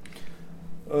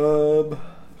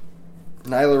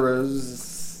 Nyla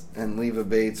Rose and Leva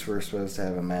Bates were supposed to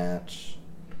have a match.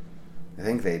 I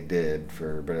think they did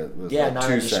but it was Yeah, like Nyla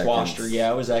 2 just seconds. squashed her.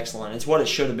 Yeah, it was excellent. It's what it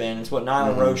should have been. It's what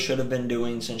Nyla Rose should have been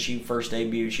doing since she first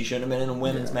debuted. She should have been in a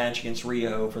women's match against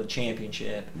Rio for the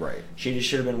championship. Right. She just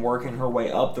should have been working her way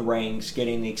up the ranks,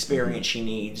 getting the experience she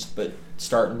needs, but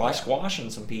starting by squashing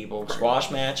some people.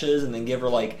 Squash matches, and then give her,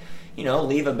 like, you know,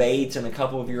 Leva Bates and a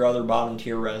couple of your other bottom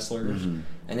tier wrestlers.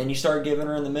 And then you start giving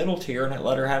her in the middle tier and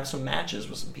let her have some matches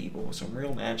with some people, some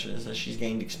real matches as she's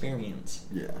gained experience.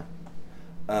 Yeah.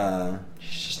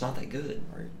 She's just not that good.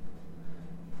 Right.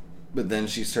 But then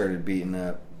she started beating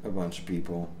up a bunch of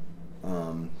people.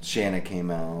 Shanna came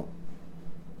out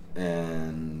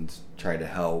and tried to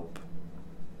help.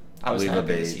 I was Leva happy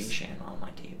Bates. to see Shanna on my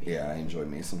TV. Yeah, I enjoy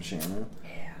me some Shanna.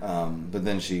 Yeah. But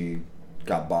then she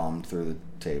got bombed through the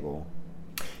table.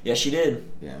 Yeah, she did.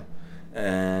 Yeah.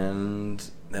 And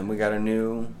then we got a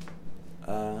new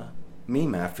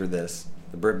meme after this.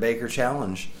 The Britt Baker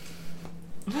Challenge.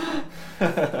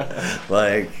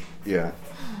 Like, yeah.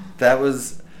 That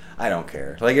was... I don't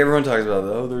care. Like, everyone talks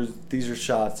about, these are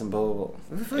shots and blah, blah,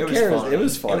 blah. Who It was cares? funny. It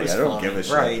was funny. I don't give a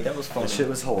shit. Right, that was funny. That shit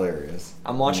was hilarious.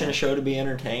 I'm watching a show to be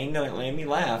entertained. Don't let me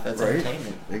laugh. That's Right?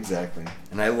 entertainment. Exactly.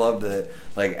 And I love that,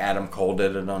 like, Adam Cole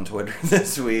did it on Twitter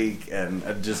this week, and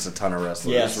just a ton of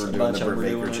wrestlers Yes, were a doing bunch the of them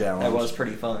Britt were Baker doing it. Challenge. That was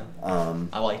pretty fun.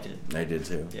 I liked it. I did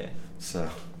too. Yeah. So,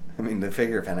 I mean, to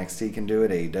figure if NXT can do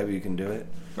it, AEW can do it.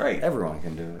 Right. Everyone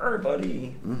can do it.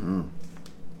 Everybody. Mm-hmm.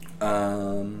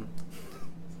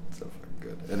 So fucking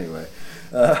good. Anyway.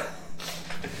 All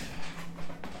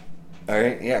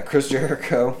right, yeah, Chris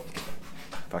Jericho.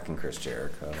 Fucking Chris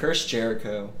Jericho. Chris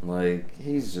Jericho. Like,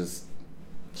 he's just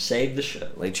Saved the show.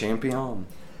 Le Champion.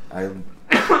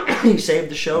 He saved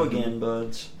the show again,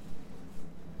 buds.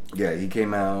 Yeah, he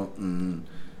came out and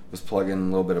was plugging a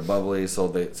little bit of bubbly.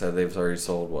 Said they've already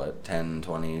sold, 10,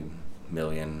 20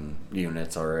 million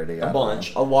units already. A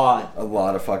bunch. A lot. A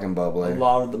lot of fucking bubbly. A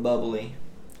lot of the bubbly.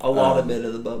 A lot of bit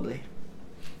of the bubbly.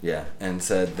 Yeah, and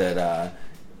said that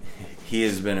he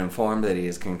has been informed that he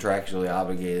is contractually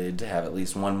obligated to have at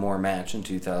least one more match in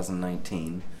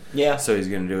 2019. Yeah. So he's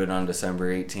going to do it on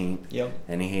December 18th. Yep.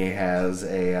 And he has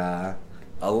a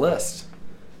list.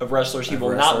 Of wrestlers he Of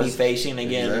will not be wrestlers. facing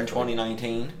again in Exactly.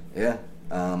 2019. Yeah.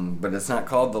 But it's not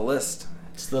called the list.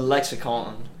 It's the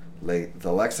lexicon.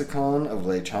 The Lexicon of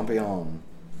Le Champion.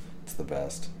 It's the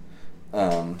best.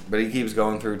 But he keeps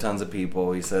going through tons of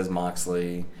people. He says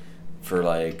Moxley for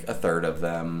like a third of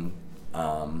them.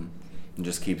 And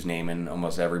just keeps naming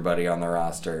almost everybody on the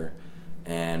roster.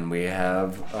 And we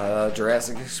have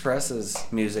Jurassic Express's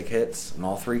music hits, and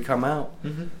all three come out.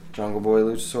 Mm-hmm. Jungle Boy,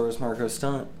 Luchasaurus, Marco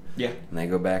Stunt. Yeah. And they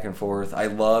go back and forth. I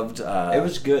loved... It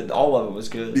was good. All of it was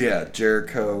good. Yeah,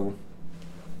 Jericho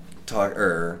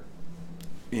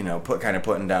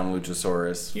putting down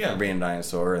Luchasaurus for being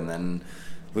dinosaur, and then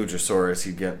Luchasaurus,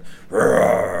 he'd get,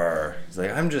 "Roar." He's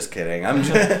like, I'm just kidding.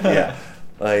 Yeah.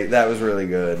 Like, that was really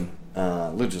good.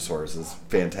 Luchasaurus is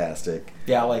fantastic.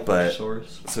 Yeah, I like But-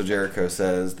 Luchasaurus. So Jericho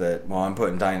says that, well, I'm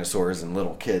putting dinosaurs and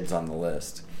little kids on the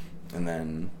list. And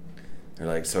then they're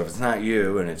like, so if it's not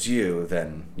you and it's you,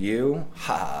 then you?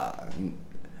 Ha.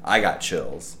 I got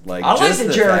chills. Like, I like just that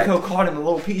the Jericho fact- called him a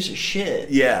little piece of shit.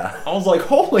 Yeah. I was like,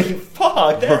 holy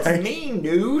fuck, that's Right. mean,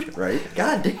 dude. Right?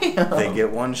 God damn. They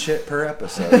get one shit per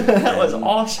episode. That was and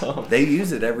awesome. They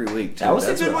use it every week, too. That was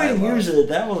That's a good what way I to love. use it.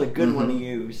 That was a good one to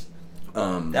use.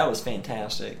 That That was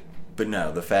fantastic. But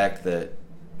no, the fact that,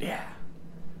 yeah.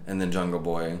 And then Jungle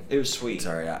Boy. It was sweet.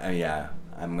 Sorry,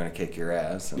 I'm gonna kick your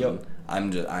ass. And Yep.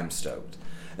 I'm stoked.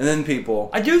 And then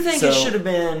people. I do think so, it should have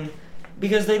been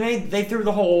because they threw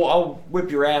the whole I'll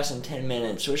whip your ass in 10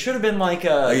 minutes. So it should have been like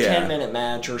a Yeah. 10-minute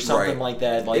match or something Right. like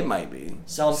that. Like it might be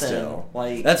something still.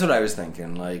 like That's what I was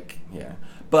thinking. Like, yeah,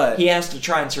 but he has to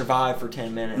try and survive for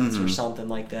 10 minutes or Mhm. something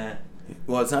like that.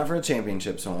 well, it's not for a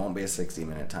championship, so it won't be a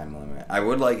 60-minute time limit. I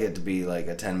would like it to be like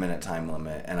a 10-minute time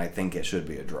limit, and I think it should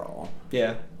be a draw.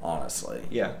 Yeah. Honestly.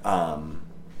 Yeah.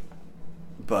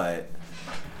 But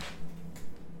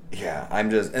yeah,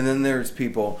 and then there's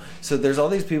people. So there's all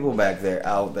these people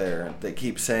out there that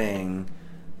keep saying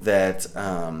that,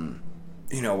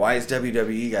 why is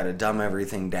WWE got to dumb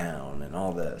everything down and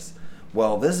all this?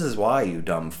 Well, this is why, you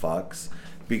dumb fucks,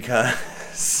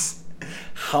 because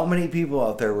how many people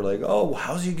out there were like, oh,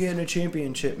 how's he getting a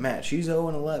championship match? He's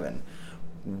 0-11.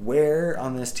 Where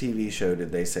on this TV show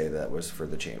did they say that was for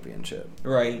the championship?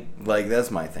 Right. Like, that's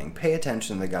my thing. Pay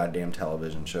attention to the goddamn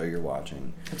television show you're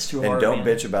watching. It's too And hard. don't man.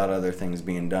 bitch about other things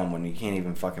being dumb when you can't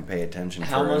even fucking pay attention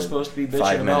How for am I a supposed to be bitching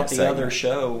 5-minute about the other segment.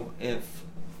 show if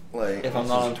Like, if I'm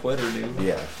not on Twitter, dude.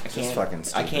 Yeah, I just can't, fucking I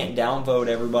stupid. can't downvote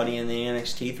everybody in the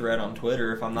NXT thread on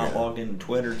Twitter if I'm not Yeah. logged into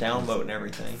Twitter, downvoting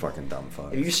everything. Fucking dumb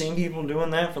fucks. Have you seen people doing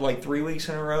that for like 3 weeks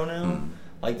in a row now?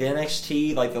 Like the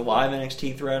NXT, like the live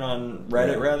NXT thread on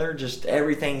Reddit, Yeah. rather, just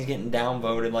everything's getting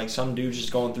downvoted. Like some dude's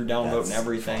just going through downvoting That's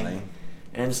everything. funny.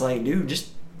 And it's like, dude, just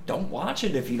don't watch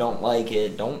it if you don't like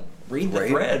it. Don't read the Right.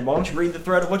 thread. Why don't you read the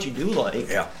thread of what you do like?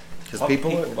 Yeah. Because Fuck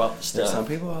people about the there's stuff. some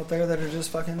people out there that are just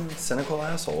fucking cynical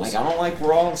assholes. Like, I don't like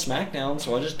Raw and SmackDown,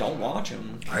 so I just don't watch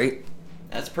them. Right?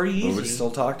 That's pretty We easy. would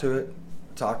still talk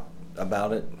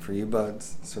about it for you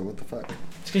buds. So what the fuck?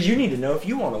 It's because you need to know if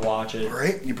you want to watch it.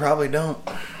 Right? You probably don't.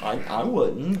 I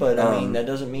wouldn't, but I mean, that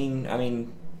doesn't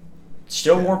mean,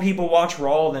 still more people watch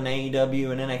Raw than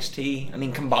AEW and NXT. I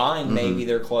mean, combined, maybe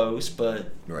they're close,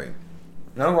 but Right.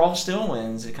 no, Raw still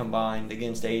wins combined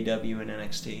against AEW and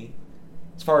NXT.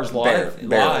 As far as live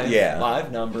yeah.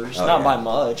 live numbers, Oh, not yeah. by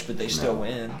much, but they still No.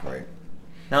 win. Right.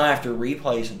 Now after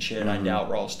replays and shit, I doubt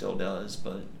Raw still does,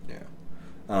 but Yeah.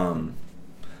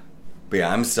 But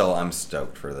yeah, I'm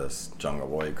stoked for this Jungle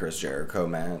Boy Chris Jericho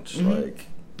match. Like,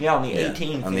 yeah, on the Yeah,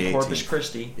 18th on the in Corpus 18th.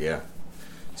 Christi. yeah.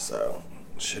 So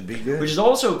should be good. Which is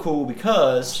also cool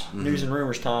because news and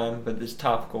rumors time, but it's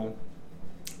topical.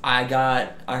 I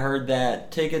heard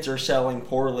that tickets are selling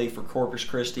poorly for Corpus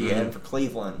Christi and for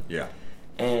Cleveland. yeah.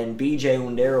 And BJ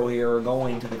and Daryl here are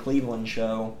going to the Cleveland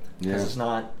show because Yeah. it's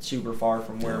not super far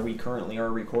from where we currently are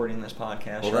recording this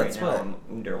podcast right that's now what-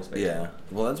 in Daryl's basement. Yeah.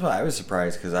 Well, that's why I was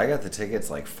surprised because I got the tickets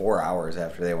like 4 hours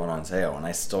after they went on sale, and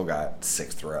I still got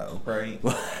 6th row. Right.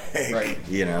 Like, Right.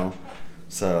 You know.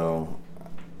 So,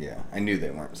 yeah, I knew they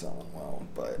weren't selling well,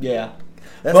 but Yeah.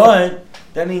 That's But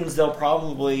that means they'll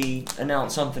probably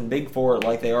announce something big for it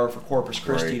like they are for Corpus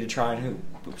Christi Right. to try and hoop.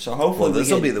 So hopefully well, this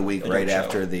will we be get the week a right dope show.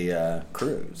 after the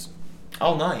cruise.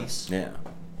 Oh, nice. Yeah.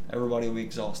 Everybody will be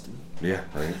exhausted. Yeah.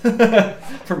 Right.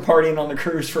 From partying on the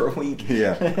cruise for a week.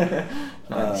 Yeah.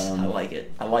 Nice. I like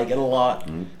it. I like it a lot.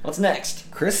 What's next?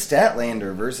 Chris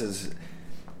Statlander versus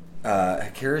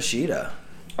Hikaru Shida.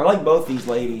 I like both these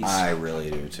ladies. I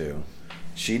really do too.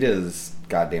 Shida's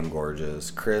goddamn gorgeous.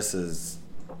 Chris is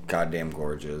goddamn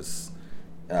gorgeous.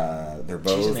 They're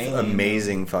both an alien.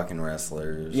 amazing fucking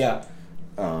wrestlers. Yeah.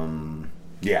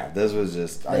 Yeah, this was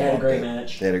just. They had a great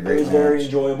match. They had a great It was match. very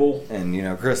enjoyable.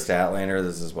 And Chris Statlander,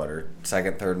 this is what her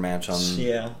second, third match on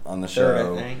Yeah. on the Third,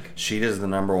 show. I think. Sheeta's the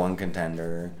 #1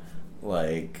 contender,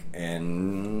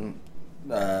 and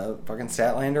fucking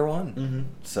Statlander won. Mhm.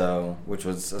 So, which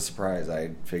was a surprise.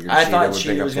 I figured I Sheeta thought would she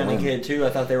pick was up the going to win. get it too. I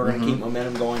thought they were going to keep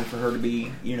momentum going for her to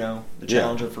be, the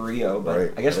challenger for Rio, but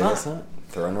Right. I guess But not.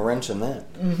 Throwing a wrench in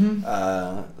that. Mm-hmm.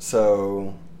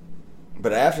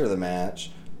 But after the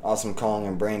match, Awesome Kong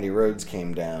and Brandy Rhodes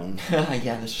came down.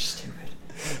 Yeah, this was stupid.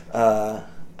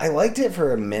 I liked it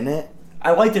for a minute,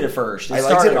 I liked it at first. It I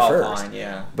liked started it at off first. fine,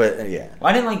 yeah. but yeah.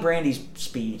 I didn't like Brandy's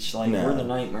speech. Like, No. we're the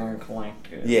Nightmare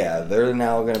Collective. Yeah, they're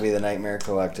now going to be the Nightmare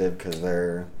Collective because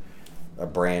they're a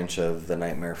branch of the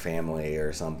Nightmare family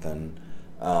or something.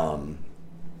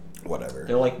 Whatever.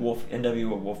 They're like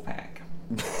NWO Wolfpack,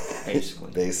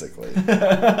 basically. Basically.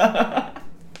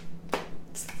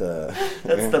 It's the...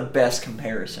 That's the best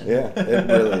comparison. Yeah, it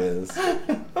really is.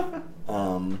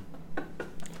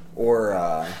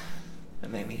 That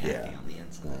made me happy Yeah. on the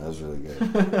inside. Yeah, that was really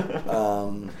good.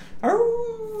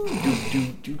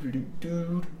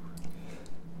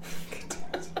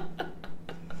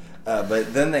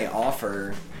 But then they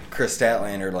offer Chris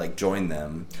Statlander join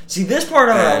them. See, this part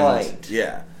of it I And- liked.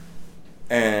 Yeah.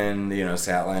 And,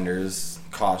 Statlander's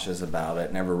cautious about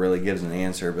it, never really gives an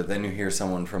answer, but then you hear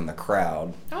someone from the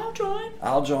crowd, I'll join.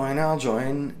 I'll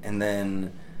join, and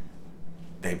then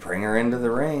they bring her into the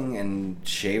ring and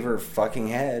shave her fucking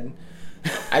head.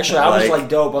 Actually, I was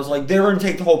dope. I was like, they're gonna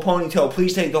take the whole ponytail.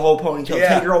 Please take the whole ponytail.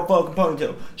 Yeah. Take your whole fucking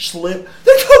ponytail. Slip.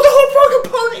 They took the whole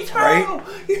fucking ponytail. Right?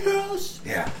 Yes.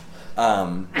 Yeah.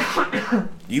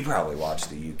 You probably watched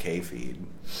the UK feed,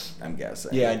 I'm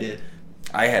guessing. Yeah, I did.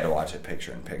 I had to watch it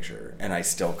picture in picture, and I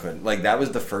still couldn't. That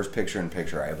was the first picture in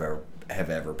picture I have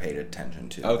ever paid attention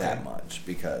to that much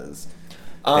because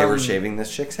they were shaving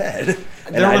this chick's head.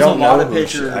 And There I was don't a lot know of who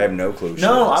picture. I have no clue. Who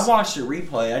No, she I is. watched the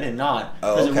replay. I did not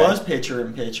Oh, because okay. it was picture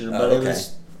in picture, but Oh, it okay.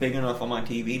 was big enough on my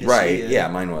TV to see Right? it. Yeah,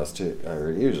 mine was too.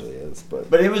 Or it usually is, but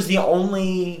But it was the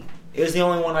only. It was the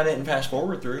only one I didn't fast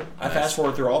forward through. I Nice. fast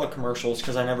forward through all the commercials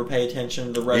because I never pay attention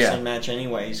to the wrestling match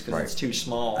anyways because Right. it's too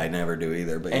small. I never do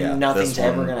either. But And yeah, nothing's this one-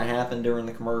 ever going to happen during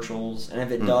the commercials. And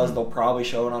if it does, they'll probably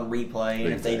show it on replay. And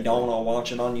if they Exactly. don't, I'll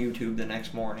watch it on YouTube the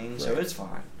next morning. So Right. it's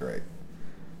fine. Right.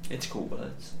 It's cool,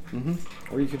 buds.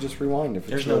 Or you could just rewind if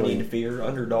There's it's no really need to fear.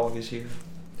 Underdog is here.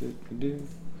 do.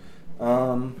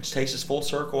 Which takes us full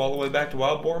circle all the way back to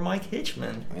Wild Boar Mike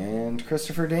Hitchman. And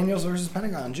Christopher Daniels versus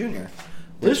Pentagon Jr.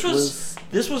 This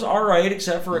was alright,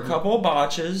 except for a couple of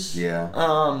botches. Yeah.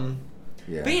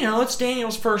 But it's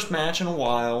Daniel's first match in a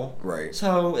while. Right.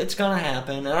 So it's gonna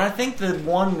happen. And I think the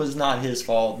one was not his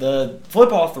fault. The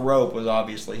flip off the rope was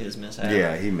obviously his mishap.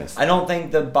 Yeah, he missed it. I don't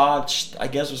think the botched, I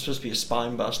guess it was supposed to be a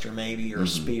spine buster maybe, or a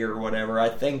spear or whatever. I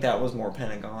think that was more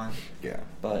Pentagon. Yeah.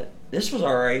 But this was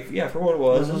alright. Yeah, for what it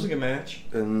was. It was a good match.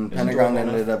 And Pentagon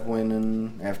ended up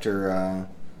winning after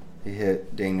he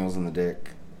hit Daniels in the dick.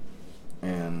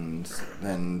 And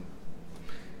then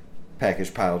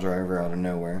package pile driver out of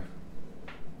nowhere.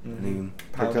 Mm-hmm. And he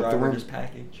Pile picked up the driver win. just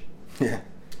package. Yeah.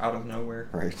 Out of nowhere.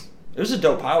 Right. It was a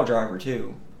dope pile driver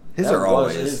too. His are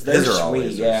always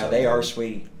sweet. Yeah, they are good.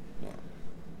 sweet.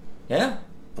 Yeah.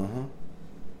 Uh-huh.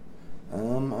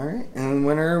 All right. And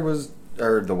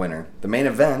the main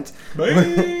event,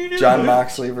 Jon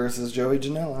Moxley versus Joey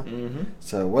Janela. Mm-hmm.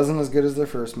 So it wasn't as good as their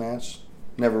first match.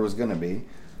 Never was going to be.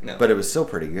 No. But it was still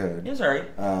pretty good. It was alright.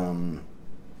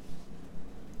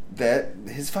 That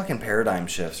his fucking paradigm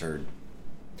shifts are.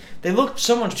 They look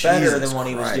so much better Jesus than what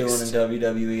he was Christ. doing in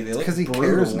WWE. They look Because he brutal.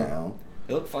 cares now.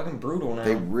 They look fucking brutal now.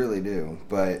 They really do.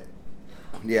 But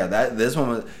yeah, this one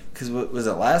was, because what was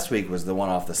it last week was the one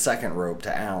off the second rope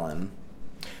to Allen.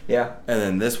 Yeah. And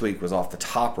then this week was off the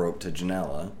top rope to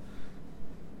Janela.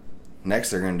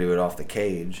 Next they're going to do it off the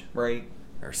cage. Right.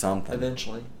 Or something.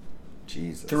 Eventually.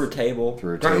 Jesus. Through a table.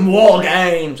 Through a During table. Wall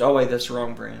Games. Oh wait, that's the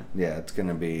wrong brand. Yeah, it's going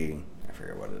to be, I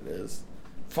forget what it is.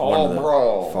 Fall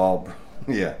Brawl. Fall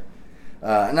Yeah.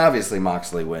 And obviously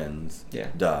Moxley wins. Yeah.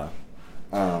 Duh.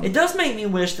 It does make me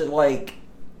wish that, like,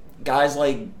 guys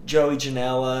like Joey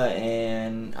Janela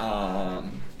and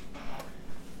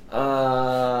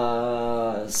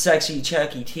Sexy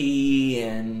Chucky T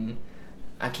and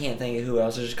I can't think of who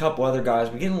else. There's a couple other guys.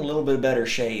 We're getting a little bit better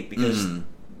shape because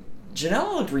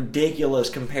Janela looked ridiculous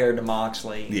compared to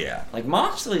Moxley. Yeah. Like,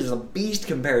 Moxley's a beast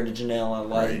compared to Janela.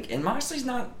 Like, Right. and Moxley's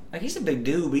not, like, he's a big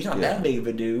dude, but he's not Yeah. that big of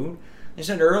a dude. I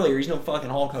said earlier, he's no fucking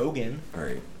Hulk Hogan,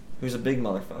 Right. who's a big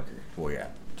motherfucker. Well, yeah.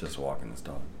 Just walking his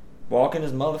dog. Walking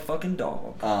his motherfucking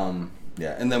dog.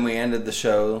 Yeah, and then we ended the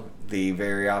show the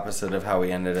very opposite of how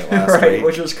we ended it last right, week.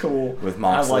 which was cool. With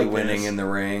Moxley winning this. in the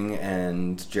ring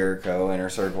and Jericho Inner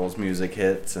Circle's music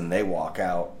hits and they walk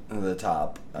out to the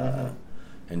top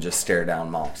and just stare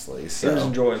down Moxley. So It was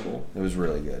enjoyable. It was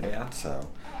really good. Yeah. So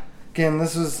again,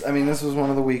 this was one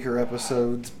of the weaker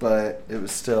episodes, but it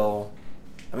was still,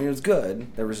 it was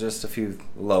good. There was just a few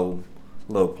low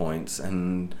points,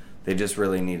 and they just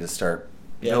really need to start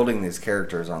building these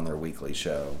characters on their weekly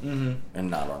show and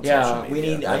not on social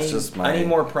media. I need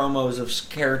more promos of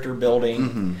character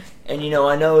building. And,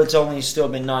 I know it's only still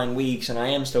been 9 weeks, and I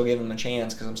am still giving them a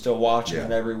chance because I'm still watching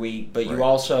it every week. But you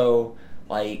also,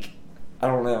 like, I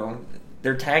don't know,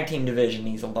 their tag team division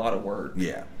needs a lot of work.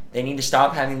 Yeah. They need to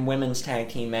stop having women's tag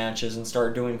team matches and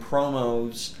start doing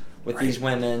promos with these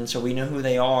women so we know who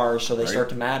they are, so they start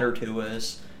to matter to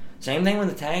us. Same thing with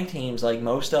the tag teams. Like,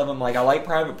 most of them, like, I like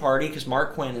Private Party because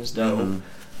Mark Quinn is dope.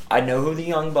 I know who the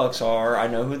Young Bucks are. I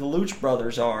know who the Lucha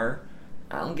Brothers are.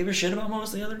 I don't give a shit about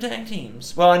most of the other tag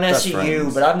teams. Well, in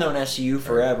SCU, but I've known SCU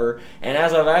forever. And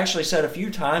as I've actually said a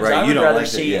few times, I would rather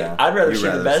see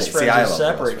the Best Friends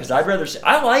separate because I'd rather see.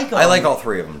 I like them. I like all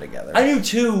three of them together. I do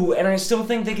too, and I still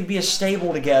think they could be a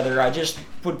stable together. I just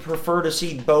would prefer to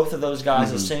see both of those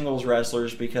guys as singles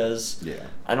wrestlers because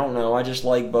I don't know. I just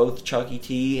like both Chucky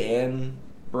T and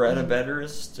Beretta better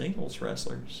as singles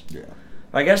wrestlers. Yeah.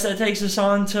 I guess that takes us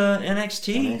on to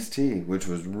NXT. NXT, which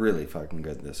was really fucking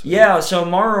good this week. Yeah, so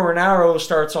Mauro Ranallo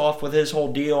starts off with his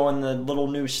whole deal in the little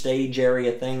new stage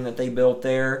area thing that they built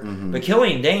there. But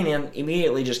Killian Dane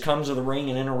immediately just comes to the ring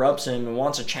and interrupts him and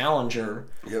wants a challenger.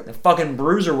 The fucking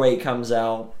Bruiserweight comes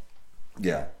out.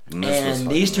 Yeah. And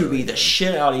these two beat the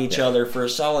shit out of each other for a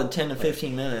solid 10 to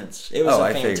 15 minutes. It was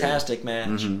a fantastic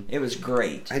match. It was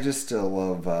great. I just still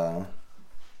love, I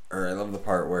love the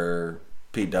part where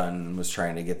Pete Dunne was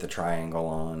trying to get the triangle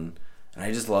on, and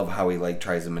I just love how he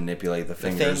tries to manipulate the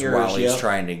fingers while he's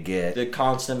trying to get the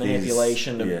constant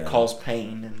manipulation to cause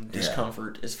pain and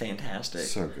discomfort is fantastic.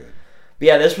 So good. But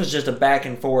yeah, this was just a back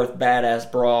and forth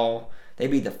badass brawl. They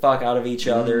beat the fuck out of each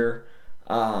other,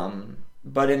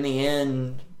 but in the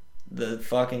end, the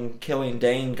fucking Killian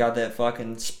Dane got that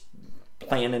fucking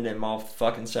planted him off the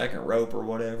fucking second rope or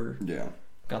whatever. Yeah,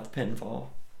 got the pinfall.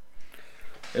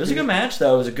 It was a good match,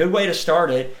 though. It was a good way to start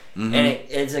it, and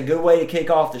it's a good way to kick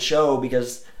off the show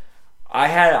because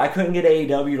I couldn't get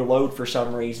AEW to load for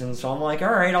some reason, so I'm like,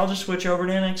 all right, I'll just switch over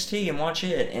to NXT and watch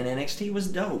it. And NXT was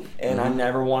dope, and I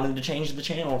never wanted to change the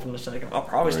channel from the second. I'll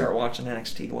probably start watching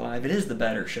NXT live. It is the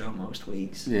better show most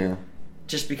weeks. Yeah.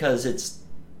 Just because it's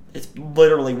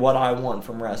literally what I want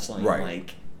from wrestling. Right.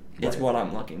 Like, it's what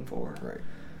I'm looking for. Right.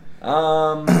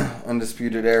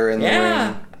 Undisputed Era in the ring.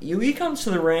 Yeah, Yui comes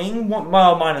to the ring.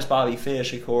 Well, minus Bobby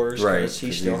Fish, of course, because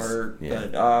he's still hurt. Yeah.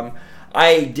 But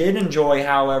I did enjoy,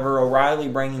 however, O'Reilly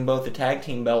bringing both the tag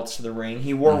team belts to the ring.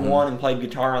 He wore one and played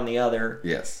guitar on the other.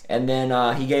 Yes. And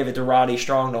then he gave it to Roddy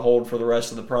Strong to hold for the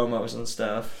rest of the promos and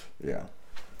stuff. Yeah.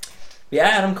 Yeah,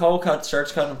 Adam Cole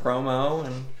starts cutting a promo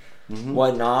and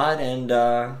whatnot,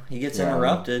 and he gets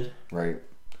interrupted. Right.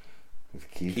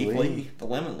 With Keith Lee, the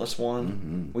Limitless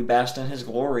one. We basked in his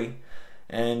glory.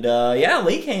 And,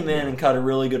 Lee came in and cut a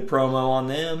really good promo on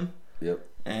them. Yep.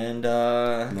 And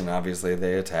then obviously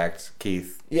they attacked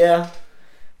Keith. Yeah.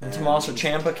 And Tommaso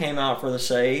Ciampa came out for the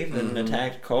save and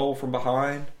attacked Cole from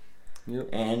behind. Yep.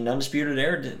 And Undisputed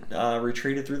Era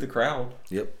retreated through the crowd.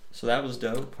 Yep. So that was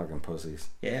dope. Fucking pussies.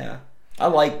 Yeah. I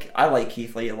like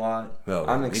Keith Lee a lot. Oh,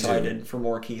 I'm excited for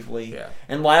more Keith Lee. Yeah.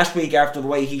 And last week, after the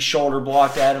way he shoulder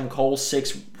blocked Adam Cole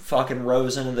 6 fucking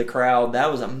rows into the crowd,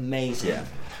 that was amazing. Yeah.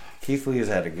 Keith Lee has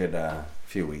had a good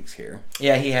few weeks here.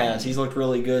 Yeah, he has. He's looked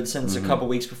really good since a couple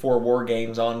weeks before War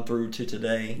Games on through to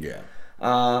today. Yeah.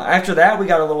 After that, we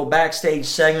got a little backstage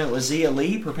segment with Zia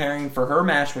Lee preparing for her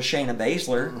match with Shayna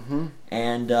Baszler.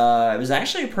 And it was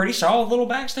actually a pretty solid little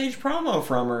backstage promo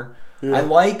from her. Yeah. I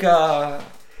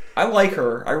like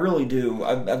her. I really do.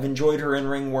 I've enjoyed her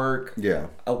in-ring work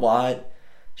a lot.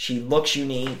 She looks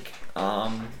unique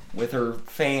with her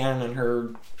fan and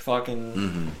her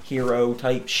fucking hero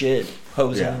type shit,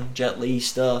 posing Jet Li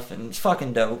stuff, and it's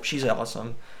fucking dope. She's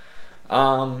awesome.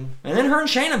 And then her and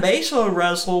Shayna Baszler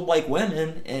wrestled like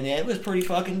women, and it was pretty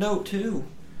fucking dope too.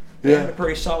 They had a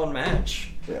pretty solid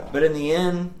match. Yeah. But in the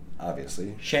end,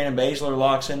 obviously, Shayna Baszler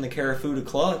locks in the Karafuda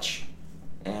clutch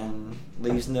and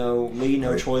leaves Lee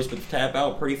no choice but to tap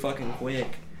out pretty fucking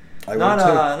quick.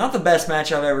 Not the best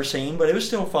match I've ever seen, but it was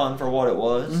still fun for what it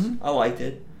was. I liked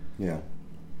it. Yeah.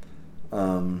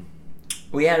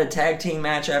 We had a tag team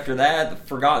match after that, the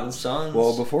Forgotten Sons.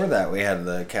 Well, before that, we had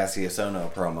the Cassius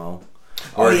Ohno promo.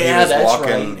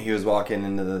 Right. He was walking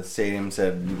into the stadium,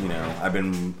 said, I've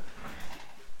been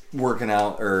working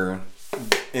out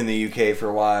in the UK for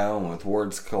a while, and with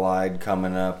Worlds Collide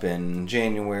coming up in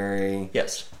January.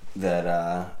 Yes. That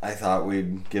I thought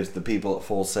we'd give the people at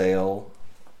Full Sail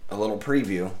a little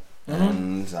preview.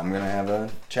 And I'm going to have a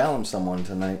challenge someone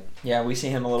tonight. Yeah, we see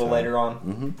him a little later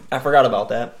on. I forgot about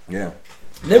that. Yeah.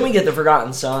 Then we get the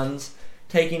Forgotten Sons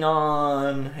taking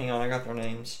on... Hang on, I got their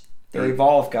names. They're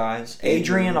Evolve guys.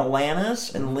 Adrian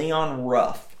Alanis and Leon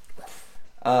Ruff.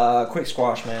 Quick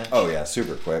squash match. Oh, yeah,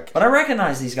 super quick. But I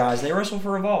recognize these guys. They wrestle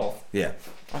for Evolve. Yeah.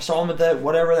 I saw them at that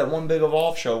one big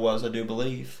Evolve show was, I do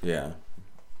believe. Yeah.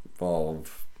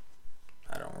 Evolve...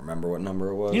 I don't remember what number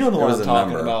it was. You know the one I'm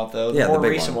talking about, though. The more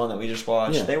recent one that we just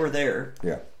watched. Yeah. They were there.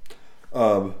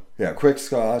 Yeah. Quick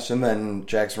squash, and then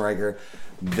Jackson Riker.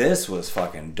 This was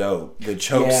fucking dope. The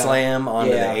choke slam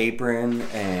onto the apron,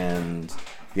 and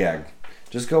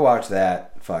just go watch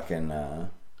that fucking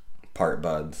part,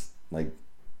 buds. Like,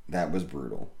 that was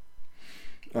brutal.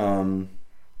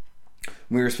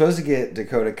 We were supposed to get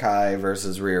Dakota Kai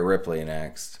versus Rhea Ripley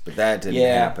next, but that didn't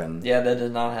happen. Yeah, that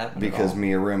did not happen because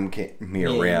Mia Yim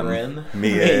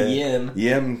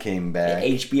came back.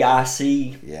 The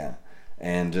HBIC. Yeah,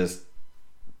 and just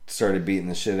started beating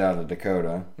the shit out of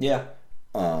Dakota. Yeah.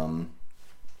 And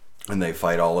they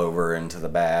fight all over into the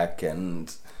back,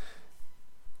 and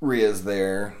Rhea's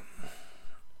there,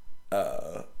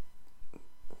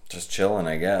 just chilling,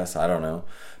 I guess. I don't know.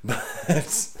 But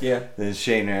then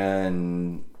Shayna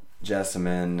and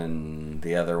Jessamine and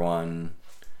the other one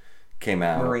came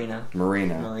out. Marina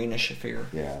Shafir.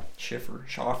 Yeah. Shafir.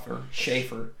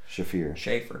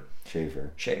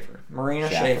 Marina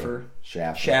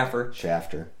Shafir.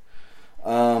 Shafter.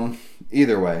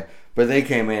 Either way. But they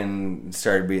came in and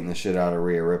started beating the shit out of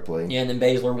Rhea Ripley. Yeah, and then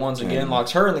Baszler once again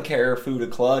locks her in the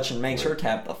Karafuda clutch and makes her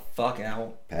tap the fuck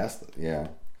out.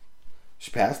 She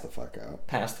passed the fuck out.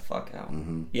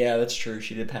 Mm-hmm. Yeah, that's true.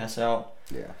 She did pass out.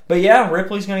 Yeah. But yeah,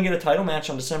 Ripley's going to get a title match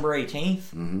on December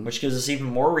 18th, which gives us even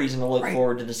more reason to look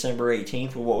forward to December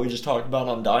 18th with what we just talked about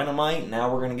on Dynamite.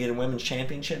 Now we're going to get a women's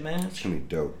championship match. It's going to be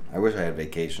dope. I wish I had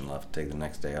vacation left to take the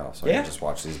next day off so I could just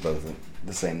watch these both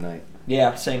the same night.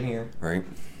 Yeah, same here. Right.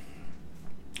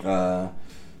 So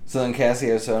then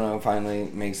Cassius Ohno finally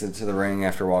makes it to the ring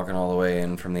after walking all the way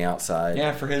in from the outside.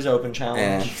 Yeah, for his open challenge.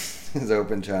 And his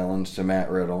open challenge to Matt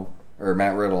Riddle. or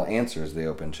Matt Riddle answers the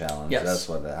open challenge. Yes. That's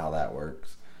how that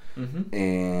works. Mm-hmm.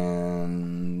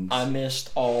 And I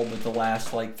missed all but the last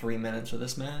 3 minutes of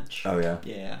this match. oh yeah,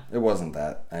 Yeah. it wasn't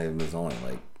that. It was only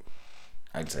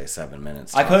I'd say 7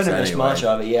 minutes. I couldn't have missed anyway. much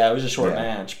of it. Yeah, it was a short Yeah.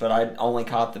 match, but I only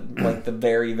caught the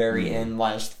very very end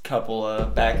last couple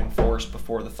of back and forths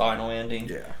before the final ending.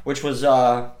 Yeah. Which was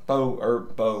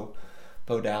Bo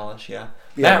Dallas. Yeah.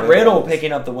 Yeah, Matt Bo Riddle Dallas.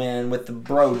 picking up the win with the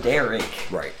bro Derek.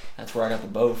 Right. That's where I got the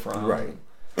bow from. Right.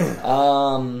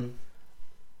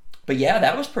 But yeah,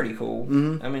 that was pretty cool.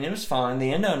 Mm-hmm. I mean, it was fine.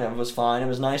 The end on it was fine. It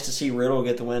was nice to see Riddle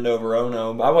get the win over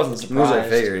Ono. I wasn't As surprised. I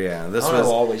figured, yeah. This Ono was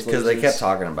always because they loses. kept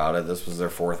talking about it. This was their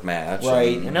 4th match.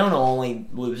 Right, and Ono only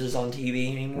loses on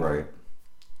TV anymore. Right.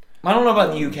 I don't know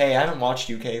about the UK. I haven't watched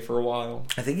UK for a while.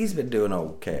 I think he's been doing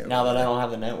okay. Now over that I there. don't have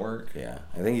the network. Yeah,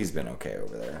 I think he's been okay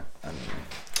over there. I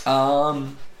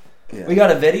mean, yeah. We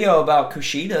got a video about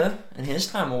Kushida and his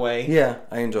time away. Yeah,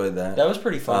 I enjoyed that. That was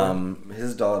pretty fun.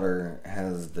 His daughter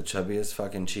has the chubbiest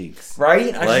fucking cheeks.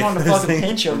 Right? I just wanted to fucking thing-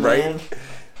 pinch him, right? man.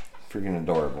 Freaking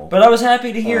adorable. But I was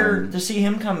happy to Um, see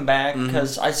him come back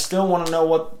because I still want to know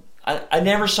what. I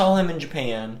never saw him in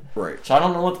Japan. Right. So I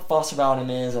don't know what the fuss about him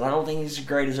is, and I don't think he's as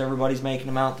great as everybody's making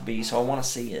him out to be, so I want to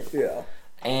see it. Yeah.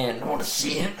 And I want to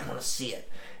see it.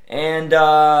 And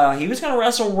he was going to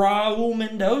wrestle Raul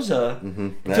Mendoza.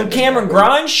 So Cameron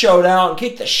Grimes showed out and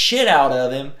kicked the shit out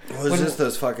of him. It was just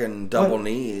those fucking double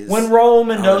knees. When Raul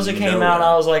Mendoza Out of came out, nowhere.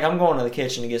 I was like, I'm going to the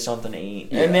kitchen to get something to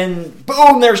eat. Yeah. And then,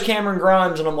 boom, there's Cameron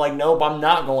Grimes. And I'm like, nope, I'm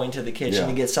not going to the kitchen Yeah.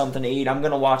 to get something to eat. I'm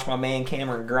going to watch my man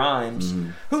Cameron Grimes,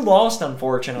 who lost,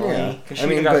 unfortunately. Yeah.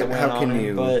 Kushida got the win on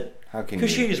him. But How can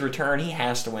Kushida's return, he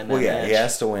has to win that Well, yeah, match. he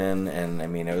has to win, and I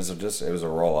mean, it was a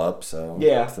roll up, so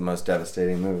Yeah. it's the most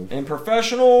devastating move. In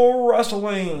professional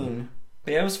wrestling.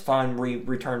 But yeah, it was a fine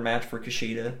return match for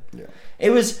Kushida. Yeah. It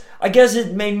was, I guess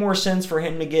it made more sense for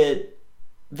him to get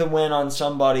the win on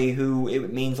somebody who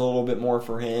it means a little bit more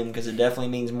for him, because it definitely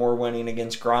means more winning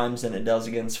against Grimes than it does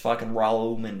against fucking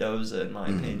Raul Mendoza, in my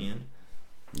opinion.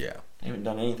 Yeah. I haven't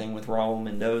done anything with Raul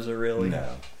Mendoza, really. No.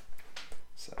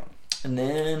 So. And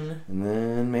then,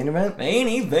 main event. main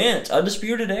event.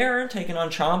 Undisputed Era taking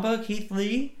on Ciampa, Keith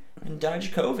Lee, and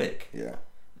Dijakovic. Yeah.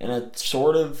 In a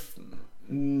sort of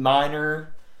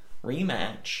minor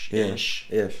rematch-ish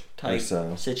Ish. type Or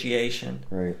so. situation.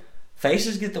 Right.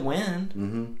 Faces get the win.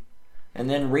 Mm-hmm. And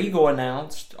then Regal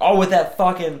announced, with that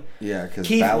fucking Yeah, because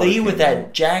Keith Lee with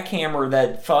that jackhammer,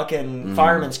 that fucking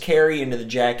fireman's carry into the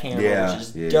jackhammer, Yeah, which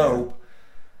is yeah. dope.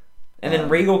 And then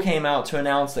Regal came out to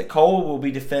announce that Cole will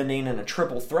be defending in a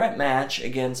triple threat match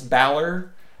against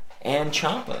Balor and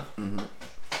Ciampa.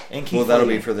 And Keith Well, that'll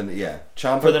Lee. be for the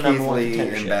Ciampa, For the Keith number one Lee,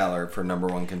 contendership. and Balor for number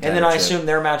one contendership. And then I assume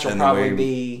their match will And then probably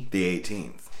be... the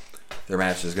 18th. Their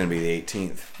match is going to be the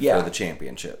 18th Yeah. for the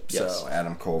championship. Yes. So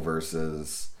Adam Cole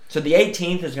versus So the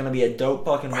 18th is going to be a dope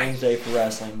fucking Wednesday for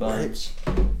wrestling, buds.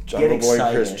 Jungle Boy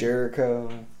excited. Chris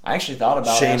Jericho, I actually thought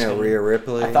about Shayna asking- Rhea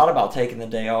Ripley. I thought about taking the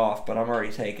day off, but I'm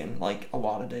already taking a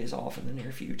lot of days off in the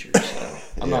near future, so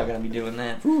I'm not going to be doing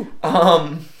that.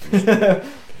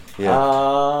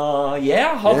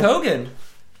 Hulk Hogan.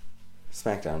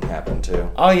 SmackDown happened too.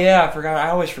 Oh yeah, I forgot. I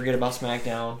always forget about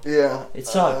SmackDown. Yeah, It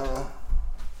sucked.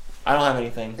 I don't have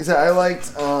anything. I liked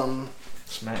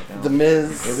SmackDown. the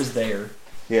Miz. It was there.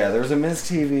 Yeah, there was a Miz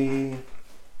TV,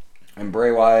 and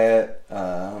Bray Wyatt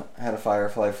had a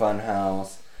Firefly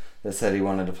Funhouse that said he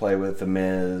wanted to play with the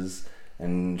Miz,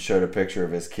 and showed a picture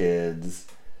of his kids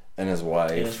and his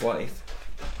wife. And his wife,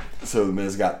 So the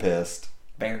Miz got pissed.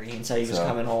 Barry, and said he was So-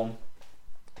 coming home.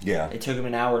 Yeah. It took him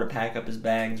an hour to pack up his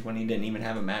bags when he didn't even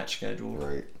have a match scheduled.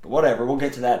 Right. But whatever, we'll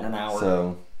get to that in an hour.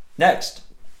 So Next.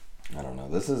 I don't know.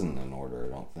 This isn't in order,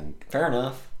 I don't think. Fair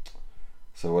enough.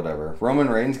 So whatever. Roman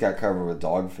Reigns got covered with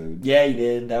dog food. Yeah, he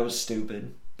did. That was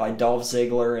stupid. By Dolph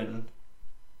Ziggler and...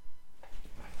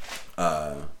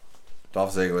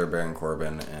 Dolph Ziggler, Baron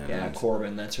Corbin, and Yeah,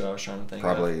 Corbin. That's who I was trying to think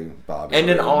probably of. Bobby. And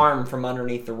an Roode. arm from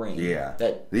underneath the ring. Yeah.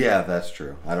 That Yeah, that's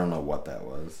true. I don't know what that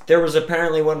was. There was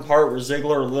apparently one part where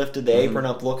Ziggler lifted the apron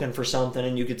up looking for something,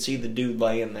 and you could see the dude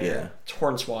laying there. Yeah. It's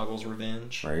Hornswoggle's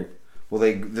revenge. Right. Well,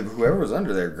 whoever was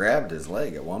under there grabbed his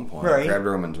leg at one point. Right. Grabbed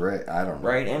Roman's leg. I don't know.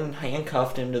 Right, and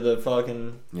handcuffed him to the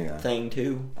fucking Yeah. thing,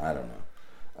 too. I don't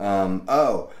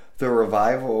know. The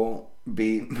Revival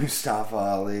beat Mustafa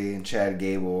Ali and Chad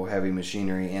Gable, Heavy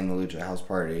Machinery, and the Lucha House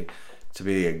Party to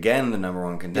be again the number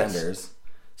one contenders.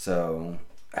 So,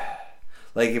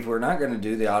 Like, if we're not going to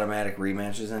do the automatic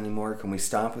rematches anymore, can we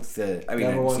stop with the... I mean,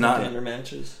 Number it's one not... contender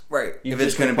matches. Right. You've if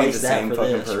it's going to be the same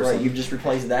fucking person. Right, you've just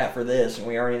replaced that for this, and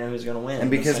we already know who's going to win.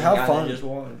 And because the same how guy fun... that just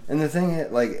won. And the thing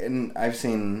is, like, and I've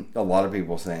seen a lot of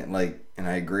people saying, like, and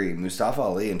I agree, Mustafa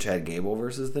Ali and Chad Gable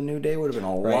versus The New Day would have been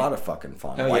a lot of fucking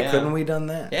fun. Oh, Why couldn't we done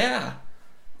that? Yeah.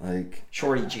 Like...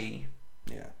 Shorty G.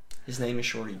 Yeah. His name is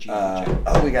Shorty G.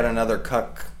 We got another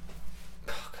cuck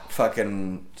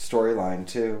fucking storyline,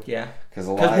 too. Yeah. Because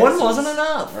one wasn't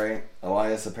enough. Right.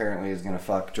 Elias apparently is going to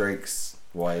fuck Drake's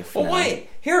wife. Well, now. wait.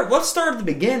 Here, let's start at the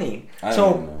beginning. I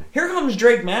don't know. Here comes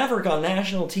Drake Maverick on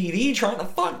national TV trying to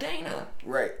fuck Dana.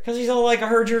 Right. Because he's all like, I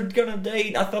heard you're going to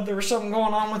date. I thought there was something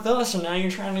going on with us, and now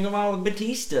you're trying to go out with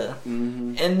Batista.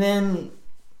 Mm-hmm. And then...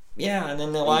 Yeah, and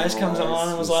then Elias comes on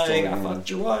and was like, I still, fucked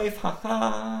your wife, ha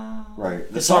ha.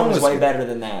 Right. The song was way good. better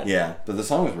than that. Yeah, but the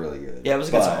song was really good. Yeah, it was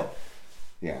a good song.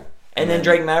 Yeah. And then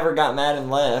Drake Maverick got mad and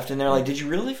left, and they're like, did you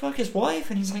really fuck his wife?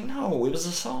 And he's like, no, it was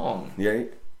a song. Yeah,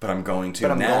 but I'm going to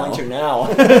now. But I'm going to now.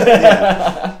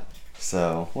 Yeah.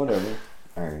 So, whatever.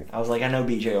 All right. I was like, I know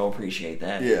BJ will appreciate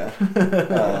that. Yeah.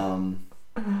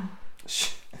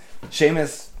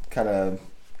 Sheamus kind of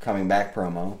coming back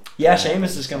promo. Yeah,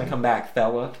 Sheamus is going to come back,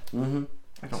 fella. Mm-hmm.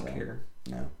 I don't care.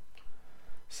 No.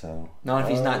 So. Not if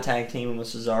he's not tag teaming with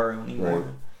Cesaro anymore.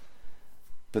 Right.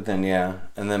 But then, yeah.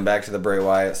 And then back to the Bray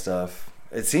Wyatt stuff.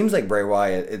 It seems like Bray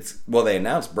Wyatt, they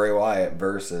announced Bray Wyatt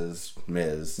versus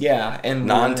Miz. Yeah, and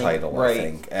non-title, right. I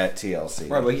think, at TLC.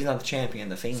 Right, but he's not the champion.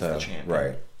 The Fiend's the champion.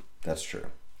 Right. That's true.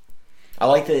 I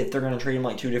like that if they're going to treat him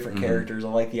like two different characters. I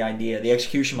like the idea. The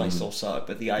execution might still suck,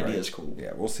 but the idea is cool.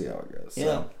 Yeah, we'll see how it goes. Yeah.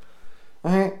 So.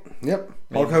 All right. Yep.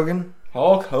 Hulk Hogan.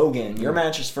 Hulk Hogan. Your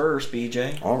match is first,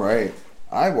 BJ. All right.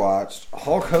 I watched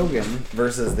Hulk Hogan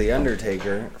versus The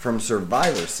Undertaker from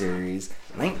Survivor Series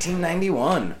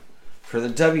 1991 for the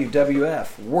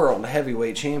WWF World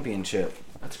Heavyweight Championship.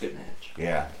 That's a good match.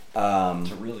 Yeah.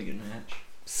 It's a really good match.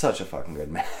 Such a fucking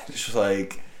good match.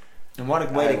 Like, and what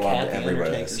a way to cap The everybody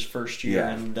Undertaker's first year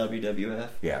in WWF.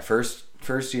 Yeah,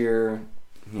 first year,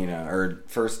 or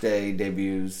first day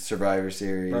debuts, Survivor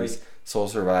Series, right. Sole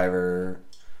Survivor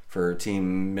for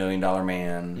Team $1 Million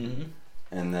Man. Mm-hmm.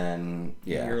 And then, a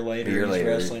year later, he's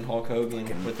wrestling Hulk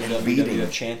Hogan with the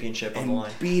WWF Championship on the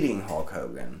line. Beating Hulk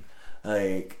Hogan.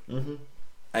 Like,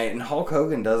 and Hulk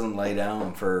Hogan doesn't lay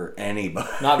down for anybody.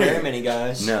 Not very many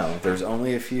guys. No, there's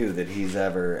only a few that he's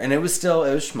ever... And it was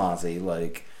schmozzy,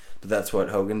 like, but that's what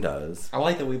Hogan does. I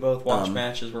like that we both watch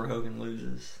matches where Hogan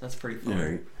loses. That's pretty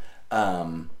fun.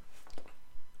 Right.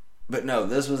 But no,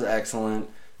 this was excellent.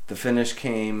 The finish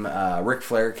came... Ric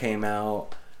Flair came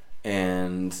out,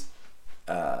 and...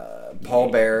 Paul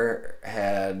Bearer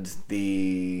had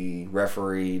the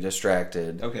referee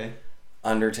distracted. Okay.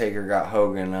 Undertaker got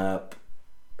Hogan up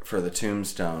for the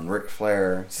tombstone. Ric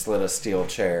Flair slid a steel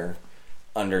chair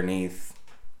underneath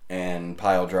and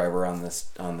pile driver on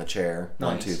the chair.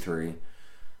 Nice. 1, 2, 3.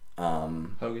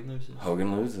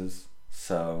 Hogan loses.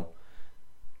 So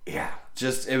yeah,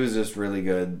 it was just really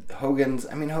good. Hogan's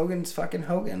fucking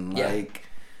Hogan. Yeah. Like,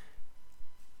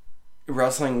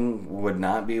 wrestling would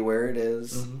not be where it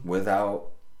is without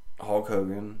Hulk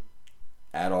Hogan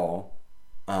at all.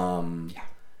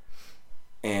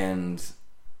 And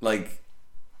like,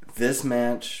 this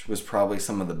match was probably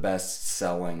some of the best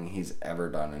selling he's ever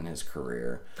done in his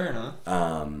career. Fair enough.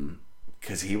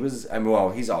 Because he was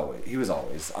always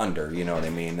under, you know what I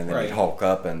mean? And then right. he'd Hulk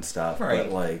up and stuff. Right.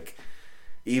 But like,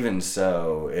 even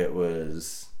so, it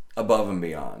was above and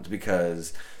beyond,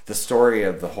 because the story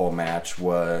of the whole match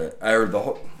the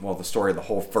story of the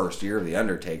whole first year of The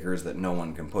Undertaker is that no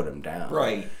one can put him down.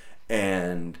 Right.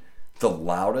 And the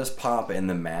loudest pop in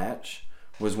the match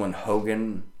was when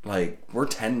Hogan, like, we're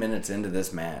 10 minutes into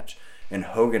this match, and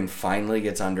Hogan finally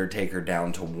gets Undertaker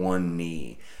down to one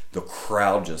knee. The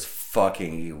crowd just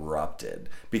fucking erupted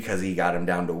because he got him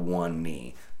down to one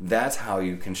knee. That's how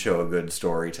you can show a good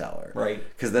storyteller. Right.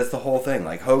 Because that's the whole thing.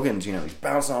 Like, Hogan's, he's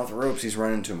bouncing off the ropes, he's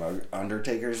running to him.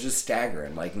 Undertaker's just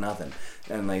staggering like nothing.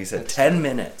 And like you said, 10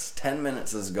 minutes. 10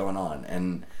 minutes is going on.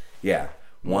 And yeah,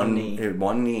 one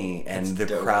knee, and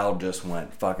the crowd just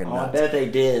went fucking nuts. I bet they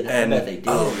did.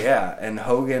 Oh, yeah. And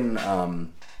Hogan,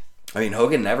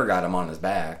 Hogan never got him on his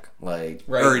back. Like,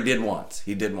 right. Or he did once.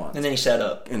 And then he sat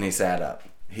up.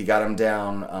 He got him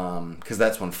down, because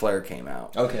that's when Flair came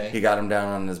out. Okay. He got him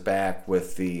down on his back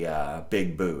with the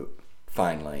big boot,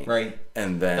 finally. Right.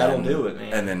 And then... That'll do it,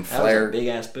 man. And then Flair... That was a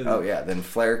big-ass boot. Oh, yeah. Then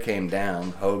Flair came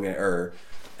down,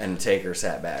 and Taker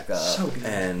sat back up. So good.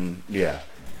 And, yeah,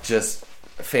 just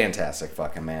a fantastic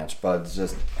fucking match. Buds,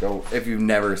 just go... If you've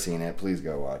never seen it, please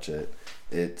go watch it.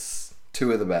 It's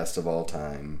two of the best of all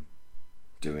time.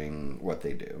 doing what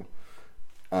they do.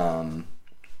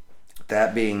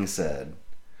 That being said,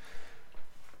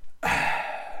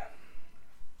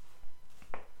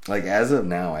 like, as of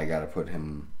now, I gotta put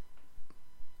him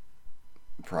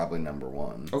probably number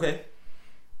one. Okay.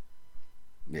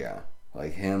 Yeah.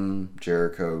 Like, him,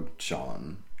 Jericho,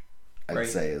 Shawn, I'd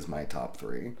say is my top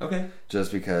three. Okay.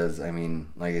 Just because, I mean,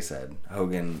 like I said,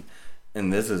 Hogan,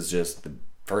 and this is just the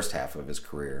first half of his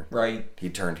career. Right. He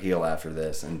turned heel after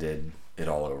this and did it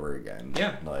all over again.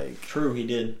 Yeah. Like, true, he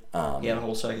did. He had a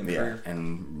whole second career.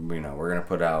 And, we're going to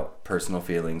put out personal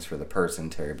feelings for the person,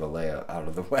 Terry Bollea, out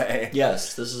of the way.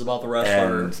 Yes, this is about the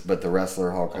wrestler. But the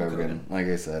wrestler, Hulk Hogan, like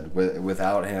I said,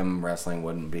 without him, wrestling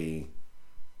wouldn't be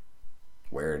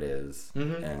where it is.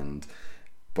 Mm-hmm.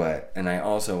 And I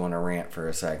also want to rant for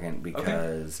a second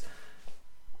because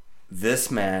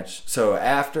this match, so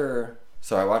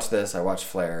I watched this, I watched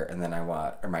Flair, and then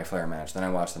my Flair match, then I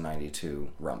watched the 92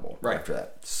 Rumble after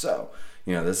that. So,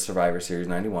 this is Survivor Series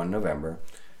 91, November.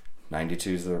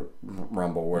 92 is the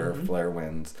Rumble where Flair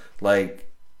wins. Like,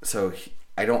 so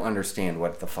I don't understand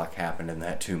what the fuck happened in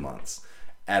that 2 months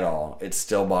at all. It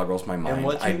still boggles my mind. And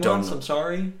what 2 months, I'm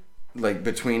sorry? Like,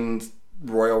 between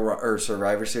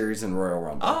Survivor Series and Royal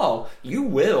Rumble. Oh, you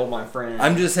will, my friend.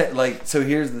 I'm just saying, like, so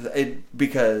here's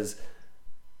because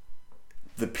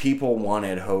the people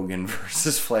wanted Hogan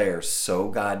versus Flair so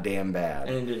goddamn bad.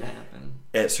 And it didn't happen.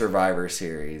 At Survivor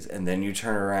Series. And then you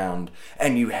turn around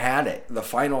and you had it. The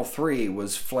final three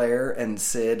was Flair and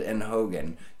Sid and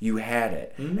Hogan. You had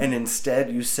it. Mm-hmm. And instead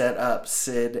you set up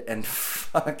Sid and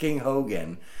fucking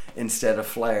Hogan instead of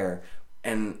Flair.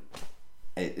 And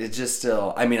it just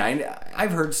still... I mean,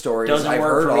 I've heard stories. I've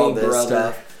heard all this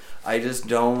stuff. I just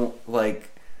don't, like...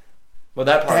 Well,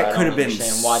 that part that could have been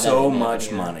so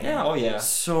much money. Yeah, oh yeah.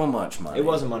 So much money. It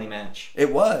was a money match.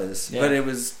 It was, but it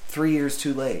was 3 years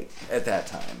too late at that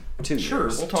time. 2 years. Sure,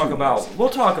 we'll talk about this. We'll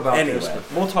talk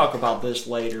about this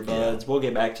later, buds. Yeah. We'll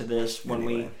get back to this when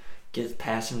we get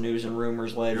past some news and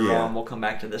rumors later on. We'll come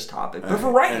back to this topic. But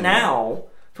for right now,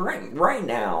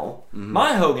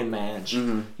 my Hogan match.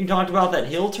 Mm-hmm. You talked about that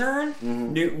heel turn?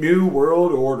 Mm-hmm. New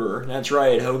World Order. That's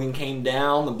right. Hogan came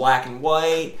down, the black and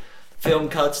white. Film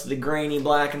cuts to the grainy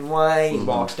black and white. He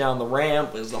walks down the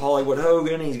ramp as the Hollywood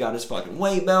Hogan. He's got his fucking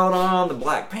weight belt on, the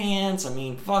black pants. I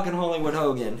mean, fucking Hollywood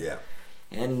Hogan. Yeah.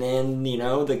 And then,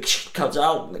 the cuts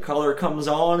out and the color comes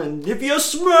on. And if you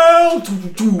smell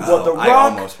what The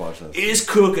Rock is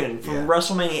cooking from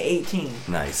WrestleMania 18.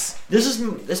 Nice.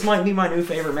 This might be my new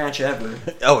favorite match ever.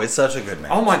 Oh, it's such a good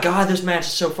match. Oh my god, this match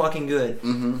is so fucking good.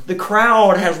 Mm-hmm. The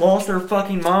crowd has lost their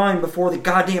fucking mind before the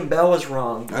goddamn bell is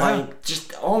rung. Like,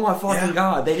 just, oh my fucking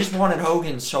god. They just wanted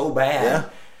Hogan so bad.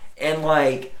 Yeah. And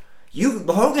like...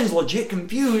 Hogan's legit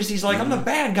confused. He's like, I'm the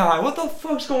bad guy. What the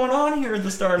fuck's going on here at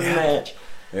the start of the match?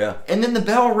 Yeah. And then the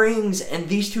bell rings, and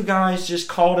these two guys just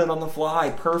called it on the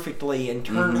fly perfectly and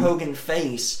turned Hogan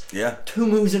face 2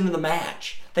 moves into the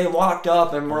match. They locked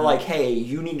up and were like, hey,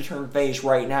 you need to turn face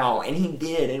right now. And he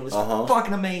did. And it was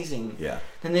fucking amazing. Yeah.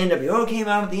 And the NWO came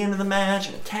out at the end of the match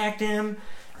and attacked him.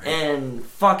 Right. And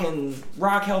fucking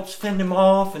Rock helps fend him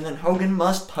off, and then Hogan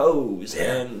must pose.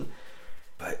 Yeah.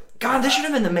 God, this should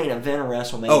have been the main event of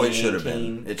WrestleMania. Oh, it should have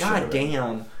been. God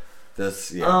damn.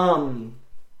 This, it's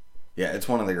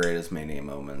one of the greatest Mania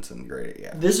moments and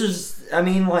This is, I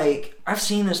mean, like, I've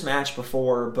seen this match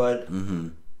before, but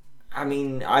I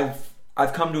mean,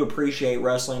 I've come to appreciate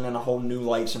wrestling in a whole new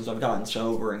light since I've gotten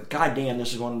sober, and goddamn,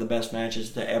 this is one of the best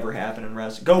matches to ever happen in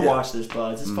wrestling. Go watch this,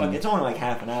 buds. It's fucking. It's only like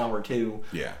half an hour too.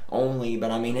 Yeah. Only, but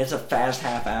I mean, it's a fast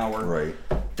half hour. Right.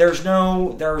 There's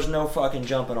no fucking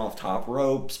jumping off top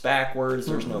ropes backwards.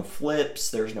 There's no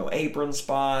flips. There's no apron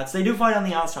spots. They do fight on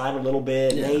the outside a little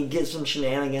bit. Yeah. They get some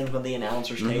shenanigans with the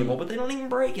announcer's table, but they don't even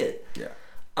break it. Yeah.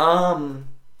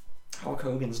 Hulk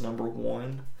Hogan's number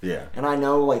one. Yeah. And I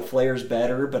know, like, Flair's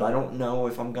better, but I don't know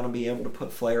if I'm going to be able to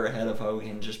put Flair ahead of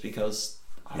Hogan just because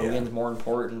Hogan's more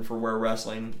important for what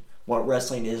wrestling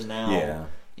is now. Yeah.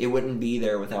 It wouldn't be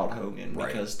there without Hogan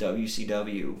because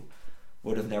WCW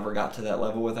would have never got to that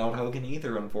level without Hogan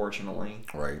either, unfortunately.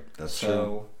 Right. That's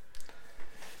true.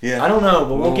 Yeah. I don't know,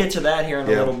 but we'll get to that here in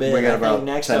a little bit. I think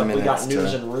next up we got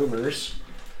news and rumors.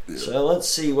 Yeah. So let's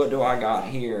see, what do I got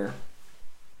here?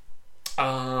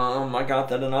 I got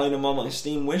that an item on my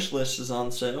Steam wish list is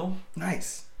on sale.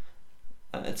 Nice.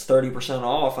 It's 30%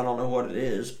 off. I don't know what it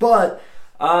is. But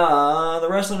the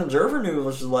Wrestling Observer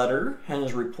newsletter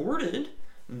has reported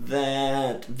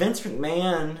that Vince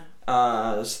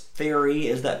McMahon's theory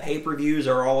is that pay-per-views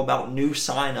are all about new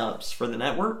sign-ups for the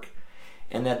network,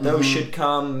 and that those should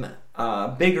come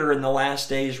bigger in the last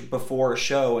days before a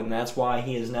show, and that's why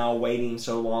he is now waiting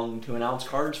so long to announce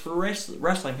cards for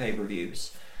wrestling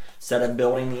pay-per-views. Instead of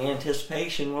building the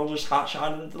anticipation, we'll just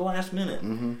hotshot it at the last minute.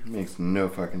 Mm-hmm. Makes no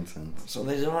fucking sense. So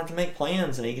they don't have to make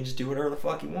plans, and he can just do whatever the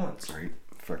fuck he wants. Right.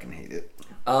 Fucking hate it.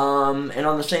 And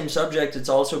on the same subject, it's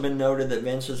also been noted that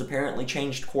Vince has apparently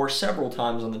changed course several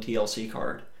times on the TLC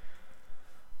card.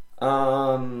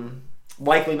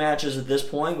 Likely matches at this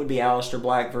point would be Aleister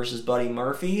Black versus Buddy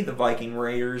Murphy, the Viking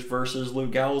Raiders versus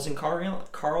Luke Gallows and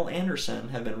Carl Anderson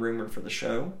have been rumored for the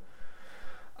show.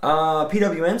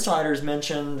 PW Insiders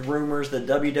mentioned rumors that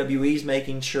WWE's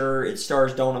making sure its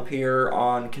stars don't appear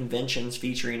on conventions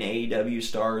featuring AEW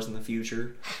stars in the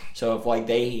future. So if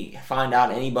they find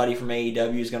out anybody from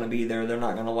AEW is going to be there, they're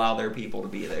not going to allow their people to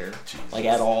be there. Jesus.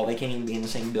 At all. They can't even be in the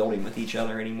same building with each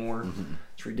other anymore. Mm-hmm.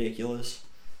 It's ridiculous.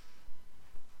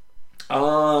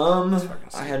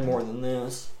 I had more than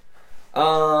this.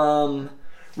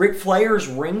 Ric Flair's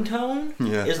ringtone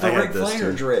is the Ric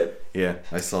Flair drip. Yeah,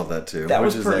 I saw that too. That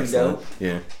was pretty dope.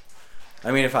 Yeah.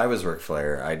 I mean, if I was Ric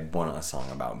Flair, I'd want a song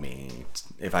about me.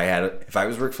 If I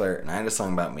was Ric Flair and I had a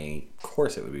song about me, of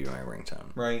course it would be my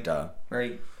ringtone. Right. Duh.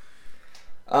 Right.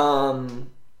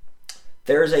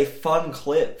 There's a fun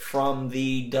clip from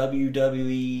the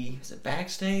WWE, is it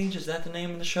Backstage? Is that the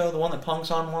name of the show? The one that Punk's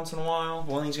on once in a while?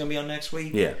 The one he's going to be on next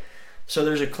week? Yeah. So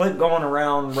there's a clip going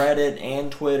around Reddit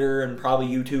and Twitter and probably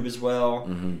YouTube as well.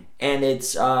 Mm-hmm. And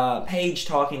it's Paige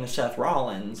talking to Seth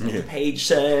Rollins. And Paige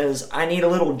says, "I need a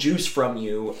little juice from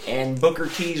you." And Booker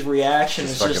T's reaction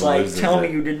is just like, "Tell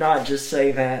me you did not just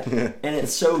say that." And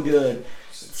it's so good.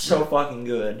 It's so fucking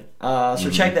good. So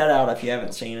check that out if you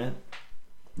haven't seen it.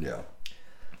 Yeah.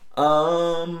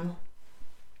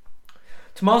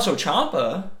 Tommaso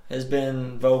Ciampa has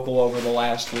been vocal over the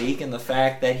last week, and the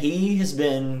fact that he has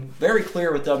been very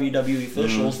clear with WWE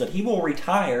officials that he will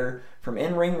retire from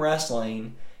in-ring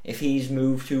wrestling if he's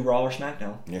moved to Raw or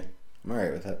SmackDown. Yeah, I'm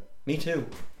alright with that. Me too.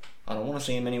 I don't want to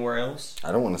see him anywhere else.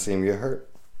 I don't want to see him get hurt.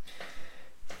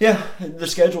 Yeah, the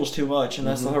schedule's too much, and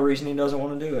that's the whole reason he doesn't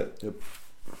want to do it. Yep.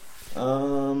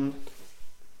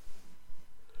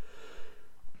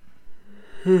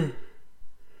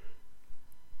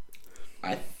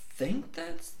 I think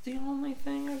that's the only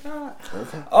thing I got.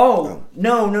 Okay. Oh,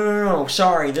 no.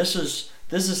 Sorry, this is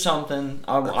something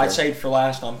I saved for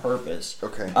last on purpose.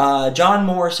 Okay. John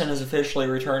Morrison is officially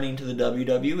returning to the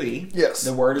WWE. Yes.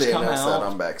 The word has come out. They announced that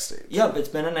on Backstage. Yep, it's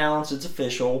been announced. It's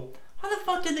official. How the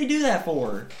fuck did they do that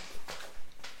for?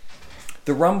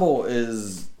 The Rumble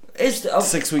is... It's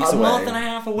 6 weeks away. A month and a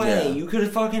half away. Yeah. You could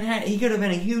have fucking he could have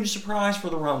been a huge surprise for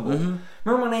the Rumble. Mm-hmm.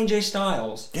 Remember when AJ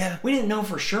Styles? Yeah. We didn't know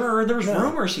for sure. There was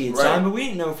rumors he had signed, but we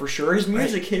didn't know for sure. His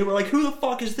music hit. We're like, who the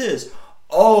fuck is this?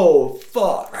 Oh,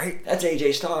 fuck. Right. That's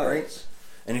AJ Styles. Right.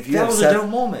 And if you that was a dope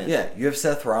moment. Yeah. You have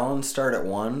Seth Rollins start at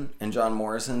 1 and John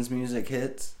Morrison's music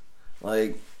hits.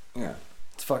 It's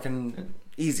fucking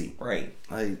easy. Right.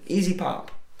 Easy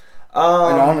pop.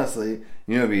 And honestly,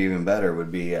 it'd be even better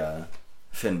would be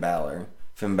Finn Balor.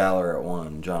 Finn Balor at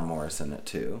 1, John Morrison at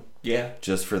 2. Yeah.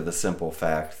 Just for the simple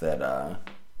fact that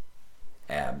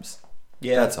abs.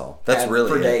 Yeah. That's all. That's really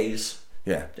for it. Days.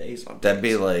 Yeah. Days on That'd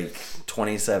days. be like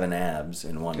 27 abs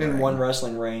in one ring. In one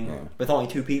wrestling ring with only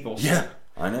 2 people. So. Yeah.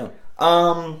 I know.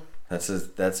 That's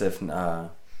if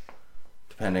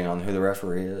depending on who the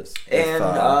referee is.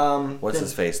 And what's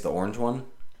his face? The orange one?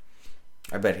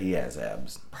 I bet he has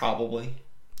abs. Probably.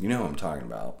 You know who I'm talking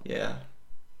about. Yeah.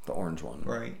 The orange one.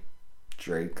 Right.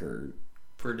 Drake or...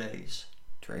 For Days.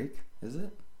 Drake? Is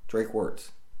it? Drake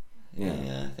Wirtz.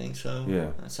 Yeah, I think so.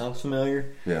 Yeah. That sounds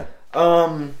familiar. Yeah.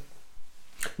 No,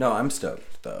 I'm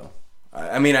stoked, though.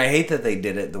 I mean, I hate that they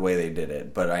did it the way they did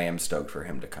it, but I am stoked for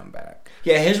him to come back.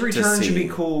 Yeah, his return should be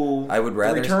cool. I would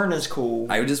rather... The return is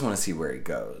cool. I just want to see where he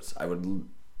goes. I would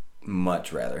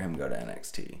much rather him go to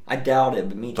NXT. I doubt it,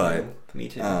 but me too. Me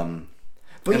too.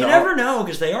 But you never know,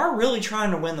 because they are really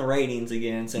trying to win the ratings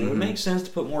again, and it would make sense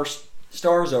to put more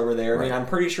stars over there. I mean, I'm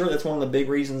pretty sure that's one of the big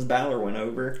reasons Balor went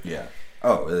over. Yeah.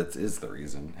 Oh, that is the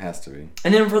reason. Has to be.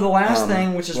 And then for the last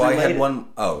thing, which is related... I had one...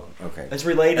 Oh, okay. It's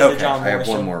related to John Morrison. I have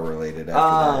one more related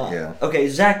after that, yeah. Okay,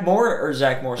 Zack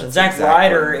Morrison. Zack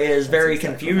Ryder is very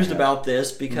confused about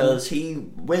this because he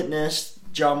witnessed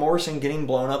John Morrison getting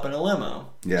blown up in a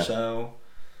limo. Yeah. So...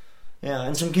 Yeah,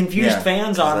 and some confused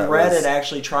fans on Reddit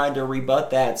actually tried to rebut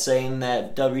that, saying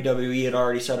that WWE had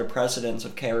already set a precedence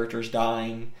of characters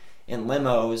dying in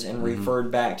limos and referred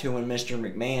back to when Mr.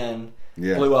 McMahon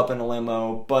blew up in a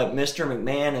limo. But Mr.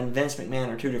 McMahon and Vince McMahon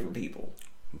are 2 different people.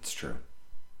 It's true.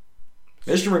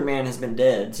 Mr. McMahon has been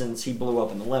dead since he blew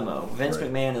up in the limo. Vince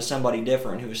Right. McMahon is somebody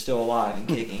different who is still alive and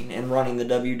kicking and running the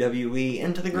WWE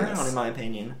into the ground, Yes. in my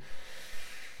opinion.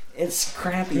 It's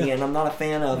crappy, and I'm not a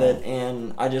fan of it,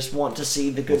 and I just want to see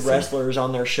the good wrestlers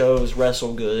on their shows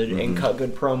wrestle good and cut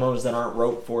good promos that aren't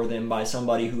wrote for them by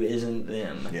somebody who isn't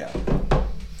them. Yeah.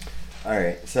 All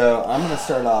right, so I'm gonna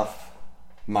start off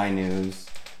my news.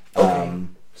 Okay.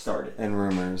 Start it. And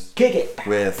rumors Kick it.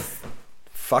 with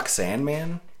fuck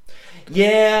Sandman.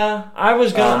 Yeah, I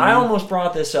was gonna. I almost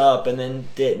brought this up and then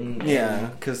didn't.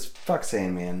 Yeah, because fuck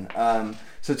Sandman.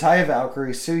 So Taya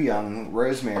Valkyrie, Sue Young,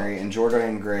 Rosemary, and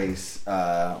Jordynne Grace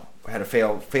had a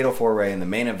fatal four-way in the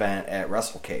main event at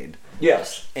WrestleCade.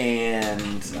 Yes.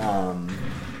 And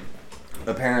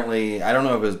apparently, I don't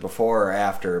know if it was before or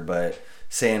after, but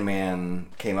Sandman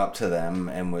came up to them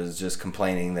and was just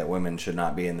complaining that women should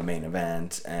not be in the main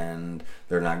event and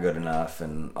they're not good enough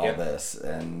and all this.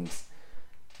 And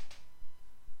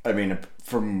I mean,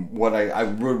 from what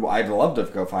I'd love to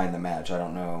go find the match. I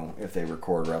don't know if they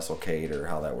record WrestleCade or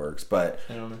how that works, but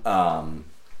I don't know.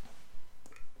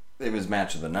 It was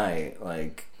match of the night.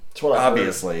 Like, That's what I heard.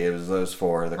 obviously, it was those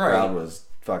four. The crowd was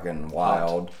fucking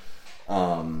wild.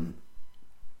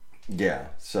 Yeah,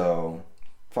 so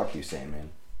fuck you, Sandman.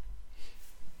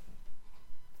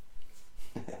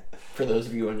 For those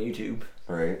of you on YouTube.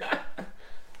 Right.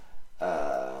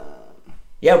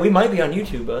 Yeah, we might be on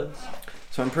YouTube, buds.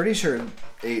 So I'm pretty sure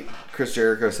Chris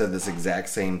Jericho said this exact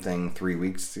same thing 3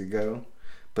 weeks ago,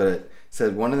 but it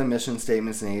said one of the mission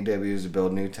statements in AEW is to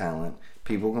build new talent.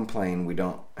 People complain we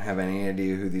don't have any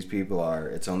idea who these people are.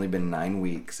 It's only been 9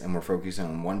 weeks, and we're focusing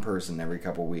on one person every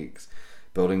couple weeks,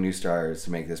 building new stars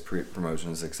to make this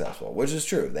promotion successful, which is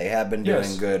true. They have been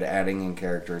doing good, adding in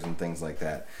characters and things like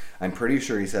that. I'm pretty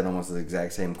sure he said almost the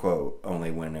exact same quote, only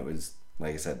when it was,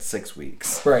 like I said, 6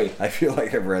 weeks. Right. I feel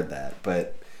like I've read that,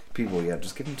 but people,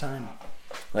 just give them time.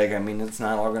 Like, I mean, it's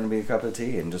not all going to be a cup of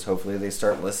tea, and just hopefully they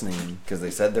start listening, because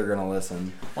they said they're going to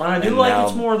listen. Well, I do like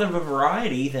it's more of a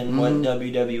variety than what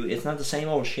WWE. It's not the same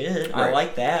old shit. Right. I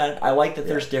like that. I like that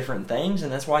there's different things,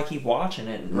 and that's why I keep watching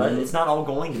it. But it's not all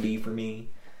going to be for me.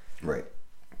 Right.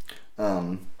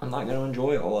 I'm not going to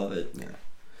enjoy all of it. Yeah.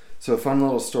 So a fun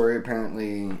little story.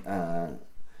 Apparently,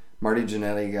 Marty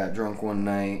Jannetty got drunk one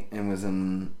night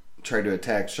and tried to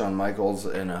attack Shawn Michaels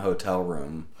in a hotel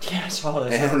room. Yeah, I saw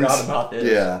this. I forgot about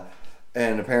this. Yeah.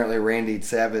 And apparently Randy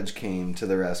Savage came to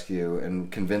the rescue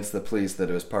and convinced the police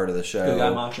that it was part of the show. Good guy,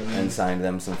 Macho Man. And signed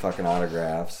them some fucking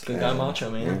autographs. Good guy,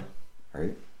 Macho Man. Yeah,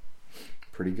 right?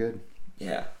 Pretty good.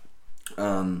 Yeah.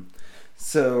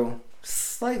 So,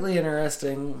 slightly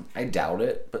interesting. I doubt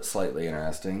it, but slightly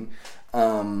interesting.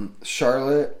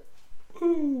 Charlotte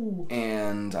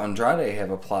and Andrade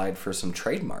have applied for some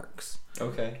trademarks.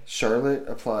 Okay. Charlotte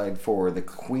applied for the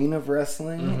Queen of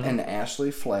Wrestling and Ashley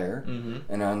Flair,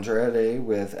 and Andrade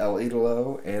with El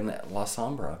Idolo and La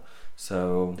Sombra.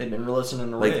 So they've been listening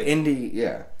to like Rick. indie,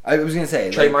 yeah. I was gonna say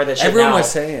Trademark that shit everyone now.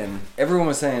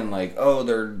 was saying like, oh,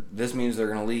 this means they're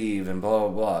gonna leave and blah blah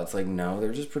blah. It's like, no,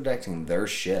 they're just protecting their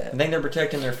shit. I think they're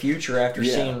protecting their future after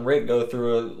seeing Rick go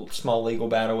through a small legal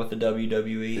battle with the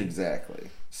WWE. Exactly.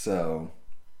 So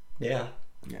yeah.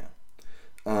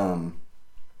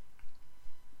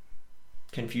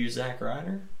 Confused Zack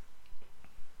Ryder?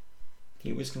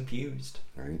 He was confused.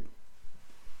 Right.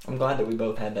 I'm glad that we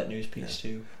both had that news piece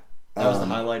too. That was the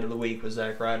highlight of the week, was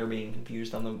Zack Ryder being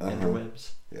confused on the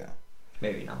interwebs. Yeah.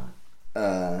 Maybe not.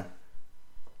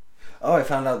 I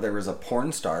found out there was a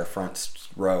porn star front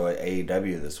row at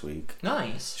AEW this week.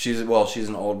 Nice. She's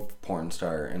an old porn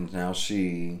star, and now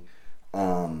she,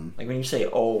 like when you say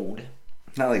old,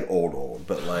 not like old,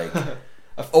 but like a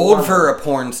old for a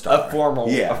porn star. A former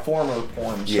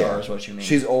porn star is what you mean.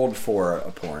 She's old for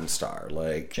a porn star.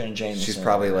 Like Jenna Jameson. She's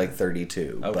probably like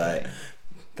 32, Okay. but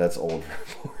that's old for a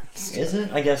porn star. Is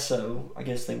it? I guess so. I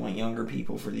guess they want younger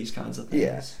people for these kinds of things.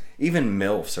 Yeah. Even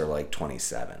MILFs are like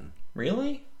 27.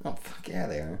 Really? Oh, fuck yeah,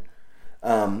 they are.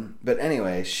 But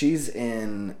anyway, she's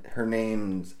in, her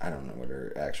name's, I don't know what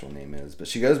her actual name is, but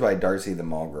she goes by Darcy the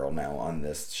Mall Girl now on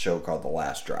this show called The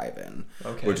Last Drive-In,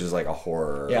 which is like a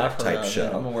horror type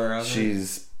show. I'm aware of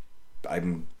it.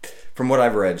 From what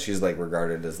I've read, she's like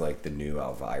regarded as like the new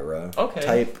Elvira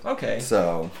type. Okay.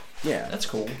 So, yeah. That's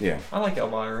cool. Yeah. I like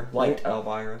Elvira. Liked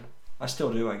Elvira. I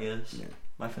still do, I guess. Yeah.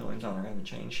 My feelings on her haven't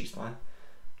changed. She's fine.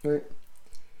 Right.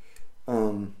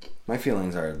 My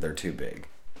feelings are they're too big.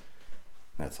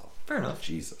 That's all. Fair enough.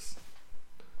 Jesus.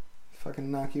 Fucking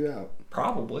knock you out.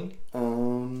 Probably.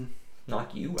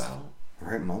 Knock you out.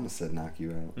 Right, Mama said knock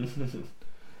you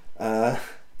out.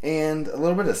 And a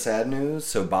little bit of sad news.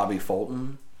 So Bobby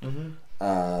Fulton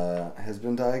has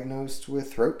been diagnosed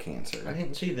with throat cancer. I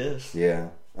didn't see this. Yeah.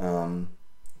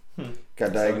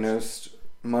 Got diagnosed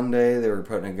Monday. They were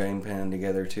putting a game plan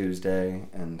together Tuesday,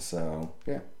 and so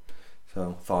yeah.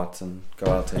 So thoughts and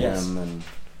go out to him, and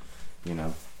you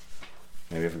know,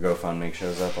 maybe if a GoFundMe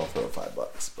shows up, I'll throw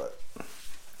 $5. But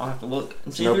I'll have to look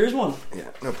and see if there is one. Yeah,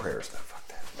 no prayers though. Fuck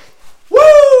that.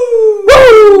 Woo!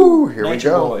 Woo! Here Nature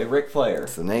we go. Boy, Ric Flair.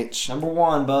 It's the Nate. Number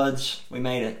 1, buds. We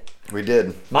made it. We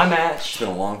did. My match. It's been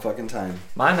a long fucking time.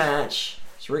 My match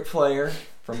is Ric Flair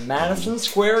from Madison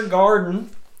Square Garden,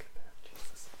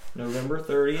 November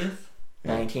 30th,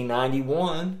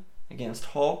 1991, against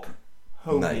Hulk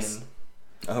Hogan. Nice.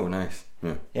 Oh, nice.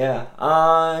 Yeah. Yeah.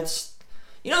 It's,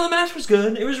 you know, the match was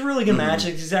good. It was a really good match.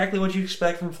 It's exactly what you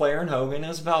expect from Flair and Hogan. It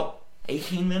was about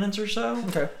 18 minutes or so.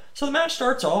 Okay. So the match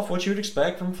starts off what you would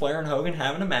expect from Flair and Hogan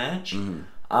having a match.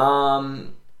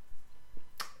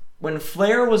 When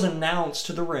Flair was announced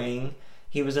to the ring,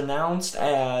 he was announced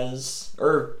as,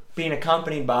 or being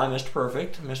accompanied by Mr.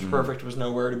 Perfect. Mr. Perfect was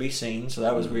nowhere to be seen, so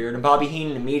that was weird. And Bobby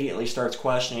Heenan immediately starts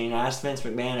questioning and asked Vince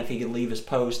McMahon if he could leave his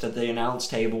post at the announce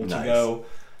table to go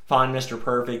find Mr.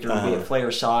 Perfect or be at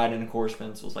Flair's side. And of course,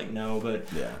 Vince was like, no. But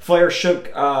Flair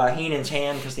shook Heenan's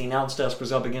hand because the announce desk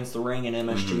was up against the ring in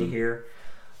MSG here.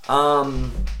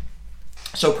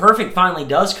 So Perfect finally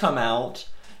does come out.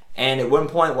 And at one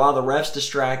point, while the ref's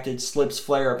distracted, slips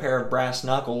Flair a pair of brass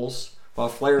knuckles while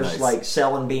Flair's like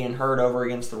selling being hurt over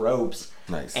against the ropes.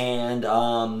 Nice. And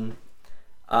Hogan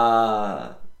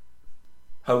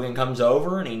comes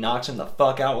over and he knocks him the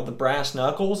fuck out with the brass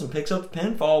knuckles and picks up the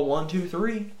pinfall 1, 2,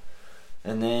 3.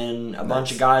 And then a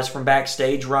bunch of guys from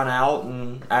backstage run out,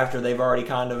 and after they've already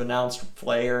kind of announced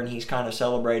Flair and he's kind of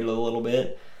celebrated a little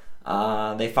bit,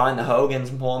 they find the Hogans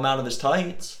and pull him out of his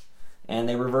tights. And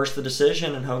they reverse the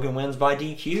decision, and Hogan wins by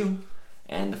DQ.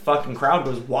 And the fucking crowd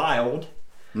goes wild.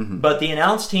 But the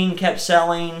announce team kept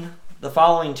selling the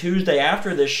following Tuesday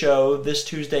after this show, this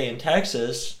Tuesday in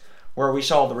Texas, where we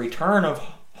saw the return of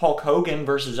Hulk Hogan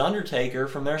versus Undertaker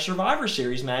from their Survivor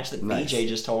Series match that BJ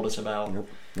just told us about. Yep.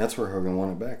 That's where Hogan won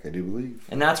it back, I do believe.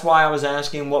 And that's why I was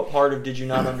asking what part of did you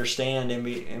not understand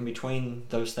in between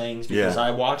those things, because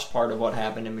I watched part of what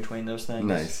happened in between those things.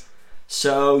 Nice.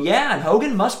 So, yeah, and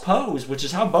Hogan must pose, which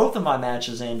is how both of my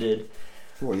matches ended.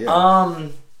 Well, yeah.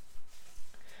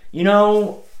 You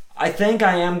know, I think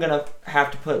I am going to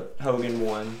have to put Hogan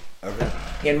 1. Okay.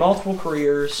 He had multiple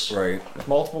careers. Right. With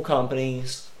multiple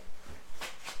companies.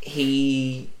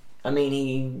 He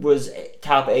was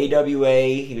top AWA.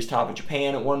 He was top of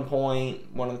Japan at one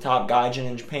point. One of the top gaijin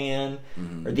in Japan.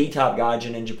 Or the top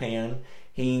gaijin in Japan.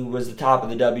 He was the top of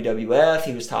the WWF.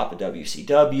 He was top of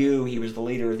WCW. He was the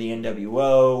leader of the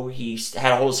NWO. He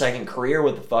had a whole second career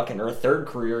with the fucking, or a third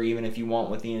career even if you want,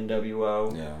 with the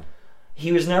NWO. Yeah.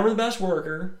 He was never the best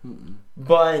worker,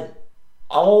 but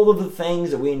all of the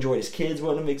things that we enjoyed as kids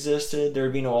wouldn't have existed. There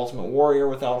would be no Ultimate Warrior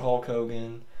without Hulk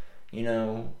Hogan, you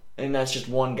know. And that's just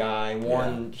one guy,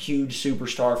 one huge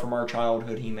superstar from our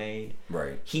childhood he made.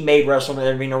 Right. He made WrestleMania.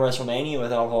 There'd be no WrestleMania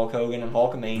without Hulk Hogan and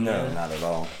Hulkamania. No, not at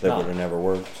all. That would have never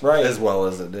worked as well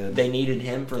as it did. They needed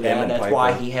him for that. That's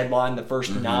why he headlined the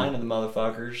first 9 of the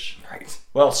motherfuckers. Right.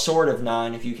 Well, sort of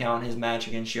 9 if you count his match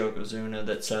against Yokozuna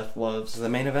that Seth loves. The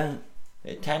main event.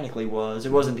 It technically was.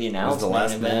 It wasn't the announced main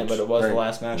event, but it was the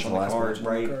last match on the card.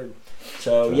 Right.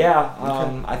 So, yeah,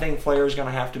 I think Flair is going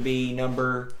to have to be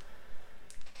number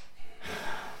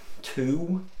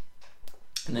 2,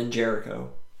 and then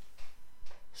Jericho.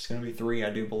 It's going to be 3,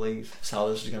 I do believe. That's how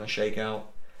this is going to shake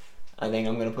out. I think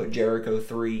I'm going to put Jericho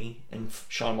 3 and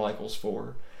Shawn Michaels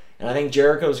 4. And I think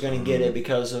Jericho's going to get it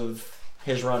because of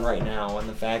his run right now and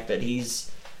the fact that he's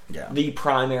the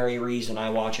primary reason I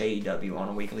watch AEW on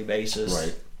a weekly basis.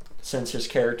 Right. Since his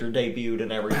character debuted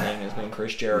and everything has been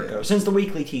Chris Jericho. Yeah. Since the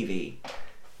weekly TV,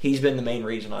 he's been the main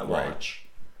reason I watch. Right.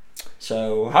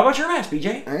 So, how about your match,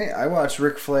 BJ? Hey, I watched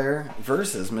Ric Flair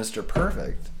versus Mr.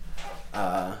 Perfect.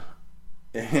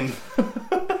 And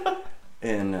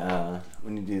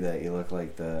when you do that, you look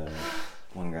like the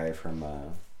one guy from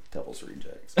Devil's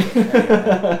Rejects.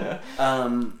 Anyway, a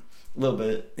little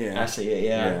bit. Yeah. I see it,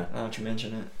 yeah. Now that you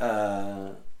mention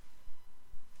it.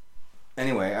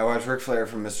 Anyway, I watched Ric Flair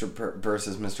from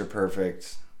versus Mr.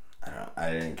 Perfect. I don't know. I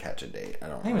didn't catch a date. I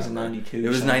think it was 92. It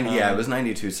was 90. Yeah, it was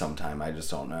 92 sometime. I just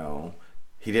don't know.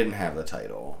 He didn't have the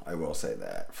title. I will say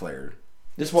that. Flair.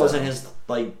 This wasn't his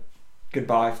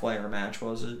goodbye Flair match,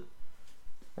 was it?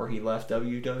 Where he left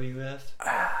WWF?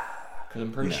 Because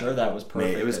I'm pretty sure that was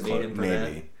Perfect. It was close.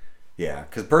 Maybe. Yeah,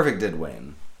 because Perfect did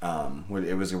win.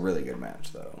 It was a really good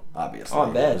match, though. Obviously. Oh,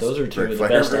 I bet those are 2 of the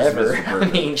best ever. I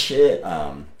mean, shit.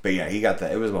 But yeah, he got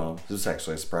that. It was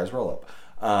actually a surprise roll up.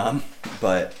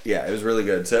 But yeah, it was really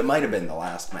good. So it might have been the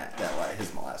last match.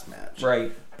 His last match.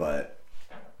 Right. But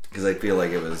because I feel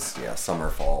like it was summer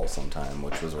fall sometime,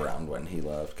 which was around when he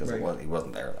left because he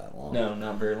wasn't there that long. No,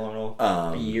 not very long at all.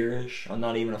 A year-ish.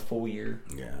 Not even a full year.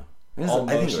 Yeah.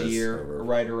 Almost a year,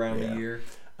 right around a year.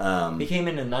 He came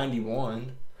in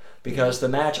 91 because the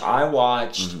match I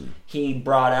watched, he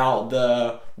brought out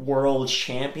the World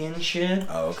Championship,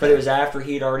 but it was after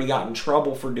he'd already got in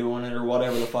trouble for doing it or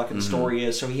whatever the fucking story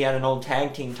is. So he had an old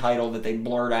tag team title that they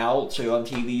blurred out, so on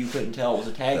TV you couldn't tell it was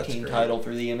a tag team title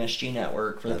through the MSG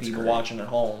network for the people watching at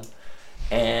home.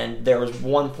 And there was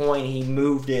one point he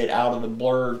moved it out of the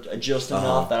blur just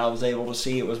enough that I was able to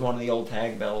see it was one of the old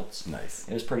tag belts. Nice.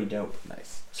 It was pretty dope.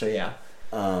 Nice. So yeah.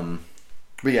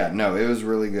 But yeah, no, it was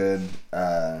really good.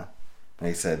 Like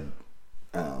I said,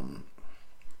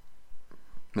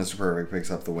 Mr. Perfect picks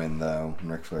up the win though,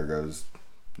 and Ric Flair goes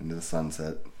into the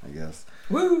sunset, I guess.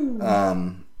 Woo!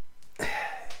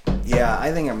 Yeah,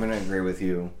 I think I'm gonna agree with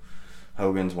you.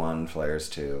 Hogan's 1, Flair's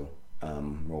 2.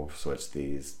 We'll switch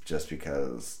these just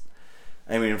because.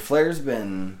 I mean, Flair's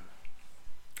been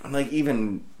like,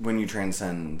 even when you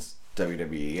transcend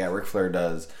WWE, yeah, Ric Flair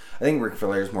does. I think Ric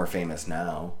Flair's more famous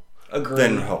now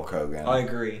than Hulk Hogan. I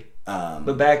agree.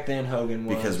 But back then, Hogan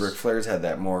was. Because Ric Flair's had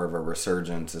that more of a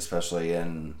resurgence, especially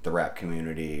in the rap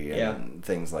community and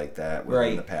things like that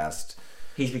within the past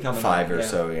He's become 5 or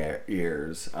so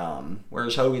years.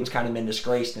 Whereas Hogan's kind of been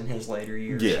disgraced in his later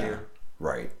years here.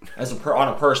 Right. As on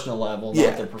a personal level,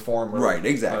 not the performer. Right,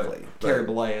 exactly. Terry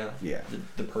Bollea,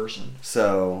 the person.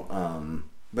 So,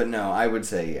 but no, I would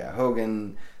say,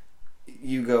 Hogan,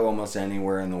 you go almost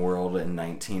anywhere in the world in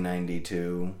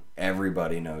 1992,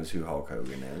 everybody knows who Hulk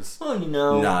Hogan is. Well,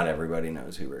 not everybody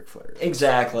knows who Ric Flair is.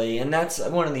 Exactly, and that's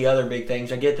one of the other big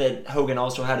things. I get that Hogan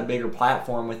also had a bigger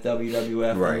platform with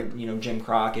WWF than, Jim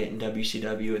Crockett and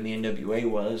WCW and the NWA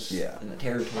was, and the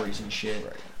territories and shit.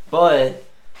 Right. But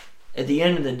at the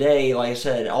end of the day, like I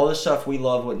said, all this stuff we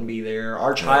love wouldn't be there.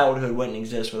 Our childhood wouldn't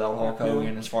exist without Hulk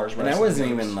Hogan as far as wrestling. And I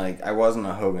wasn't even I wasn't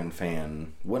a Hogan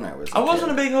fan when I was a kid. I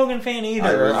wasn't a big Hogan fan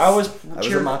either. I was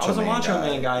a Macho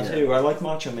Man guy too. I liked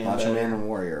Macho Man Macho Man and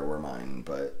Warrior were mine,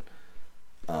 but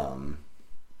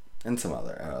and some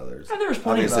others. Yeah, there was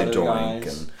plenty of other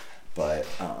guys. But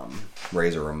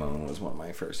Razor Ramon was one of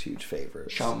my first huge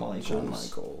favorites. Shawn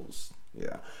Michaels.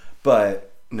 Yeah.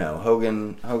 But no,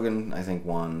 Hogan I think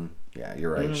won. Yeah,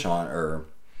 you're right.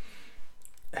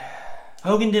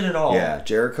 Hogan did it all. Yeah,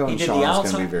 Jericho and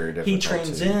Shawn's going to be very difficult. He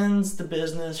transcends the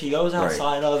business. He goes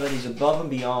outside of it. He's above and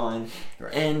beyond.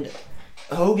 Right. And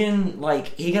Hogan,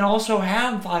 he can also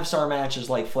have 5-star matches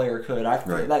like Flair could.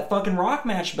 That fucking Rock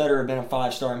match better have been a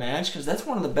 5-star match because that's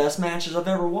one of the best matches I've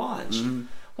ever watched. Mm-hmm.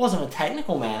 Wasn't a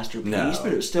technical masterpiece,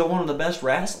 but it was still one of the best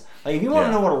wrestling. If you want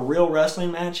to know what a real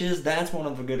wrestling match is, that's one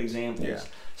of the good examples. Yeah.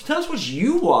 So tell us what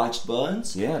you watched,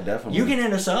 Buds. Yeah, definitely. You can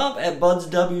hit us up at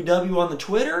BudsWW on the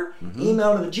Twitter. Mm-hmm.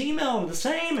 Email to the Gmail the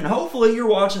same, and hopefully you're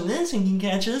watching this and can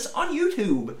catch us on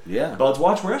YouTube. Yeah. Buds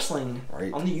Watch Wrestling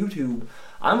on the YouTube.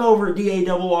 I'm over at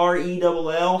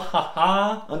DARRELL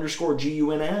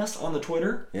 _GUNS on the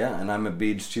Twitter. Yeah, and I'm at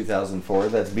Beej2004.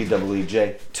 That's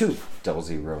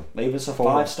BEEJ200. Leave us a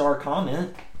 5-star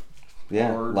comment.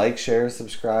 Yeah, like, share,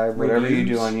 subscribe, whatever you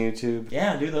do on YouTube.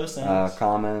 Yeah, do those things.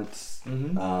 Comments.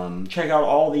 Mm-hmm. Check out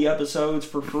all the episodes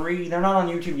for free. They're not on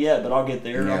YouTube yet, but I'll get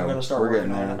there. I'm going to start working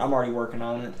on it. I'm already working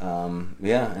on it.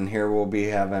 Yeah, and here we'll be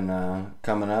having,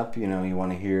 coming up, you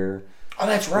want to hear... Oh,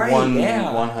 that's right.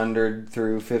 100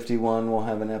 through 51, we'll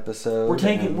have an episode.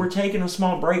 We're taking a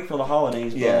small break for the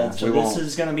holidays, bud. So this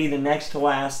is going to be the next to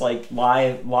last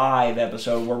live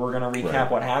episode where we're going to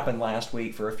recap what happened last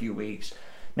week for a few weeks.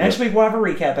 Next week we'll have a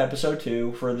recap episode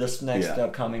too for this next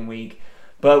upcoming week.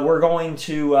 But we're going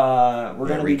to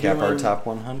recap our top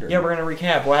 100. Yeah, we're going to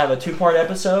recap. We'll have a 2-part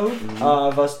episode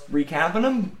of us recapping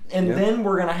them, and then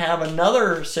we're going to have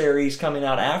another series coming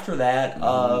out after that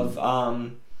of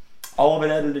all of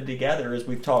it edited together as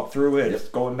we've talked through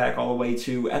it, going back all the way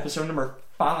to episode number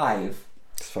 5.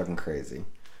 It's fucking crazy.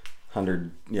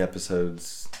 100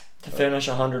 episodes. To finish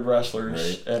 100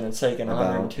 wrestlers, and it's taken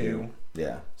 102.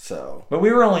 Yeah, so... But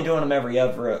we were only doing them every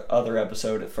other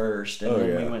episode at first, and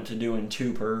then we went to doing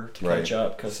 2 per to catch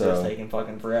up, because it was taking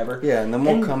fucking forever. Yeah, and then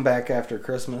we'll come back after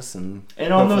Christmas and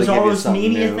on all those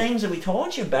media things that we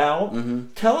told you about,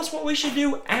 tell us what we should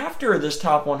do after this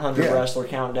top 100 wrestler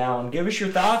countdown. Give us your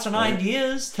thoughts and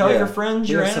ideas. Tell your friends,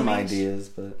 your enemies. We have some ideas,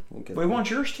 but we want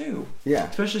yours too. Yeah.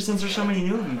 Especially since there's so many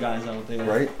new of you guys out there.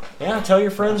 Right. Yeah, tell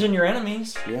your friends and your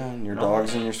enemies. Yeah, and your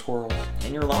dogs and your squirrels.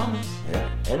 And your llamas. Yeah.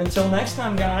 And until next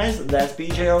time, guys, that's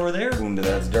BJ over there.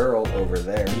 That's Daryl over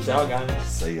there. Peace out, guys.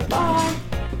 See ya. Bye.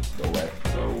 Go away.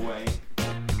 Go away.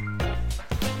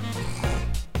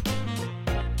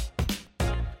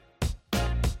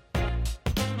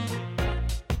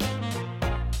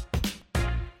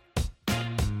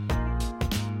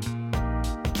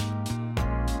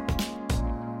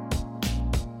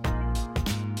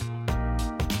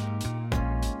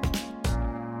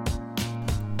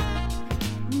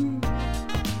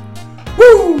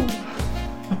 Woo!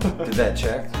 Did that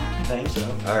check? I think so.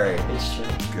 Alright. It's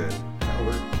checked. Good.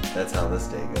 That's how this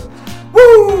day goes.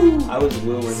 Woo! I was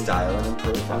willing. Styling and I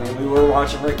profiling. mean, we were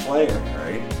watching Ric Flair.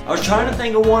 Right? I was trying to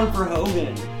think of one for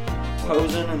Hogan.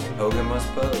 Posing and Hogan must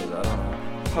pose. I don't know.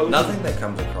 posing. Nothing that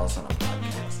comes across on a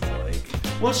podcast.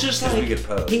 Like, Well, it's just 'cause like we could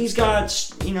pose. he's got,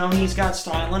 he's got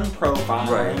styling and profiling.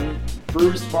 Right.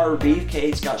 Bruce the Barber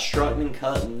Beefcake's got strutting and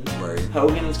cutting. Right.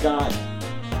 Hogan's got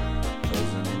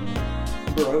posing.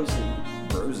 brosing.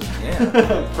 Brosen.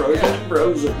 Yeah. Frozen Yeah. and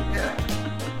brosing. Yeah.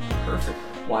 Perfect.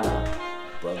 Why not?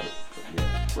 Brother.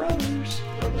 Yeah. Brothers.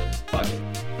 Brother. Fuck it.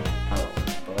 Oh,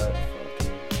 but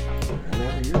fucking.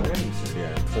 Whenever you're ready, sir.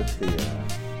 Yeah, click the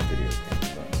video camera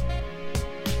button.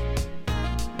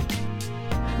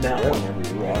 Now, Yep. whenever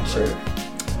you watch Right. it.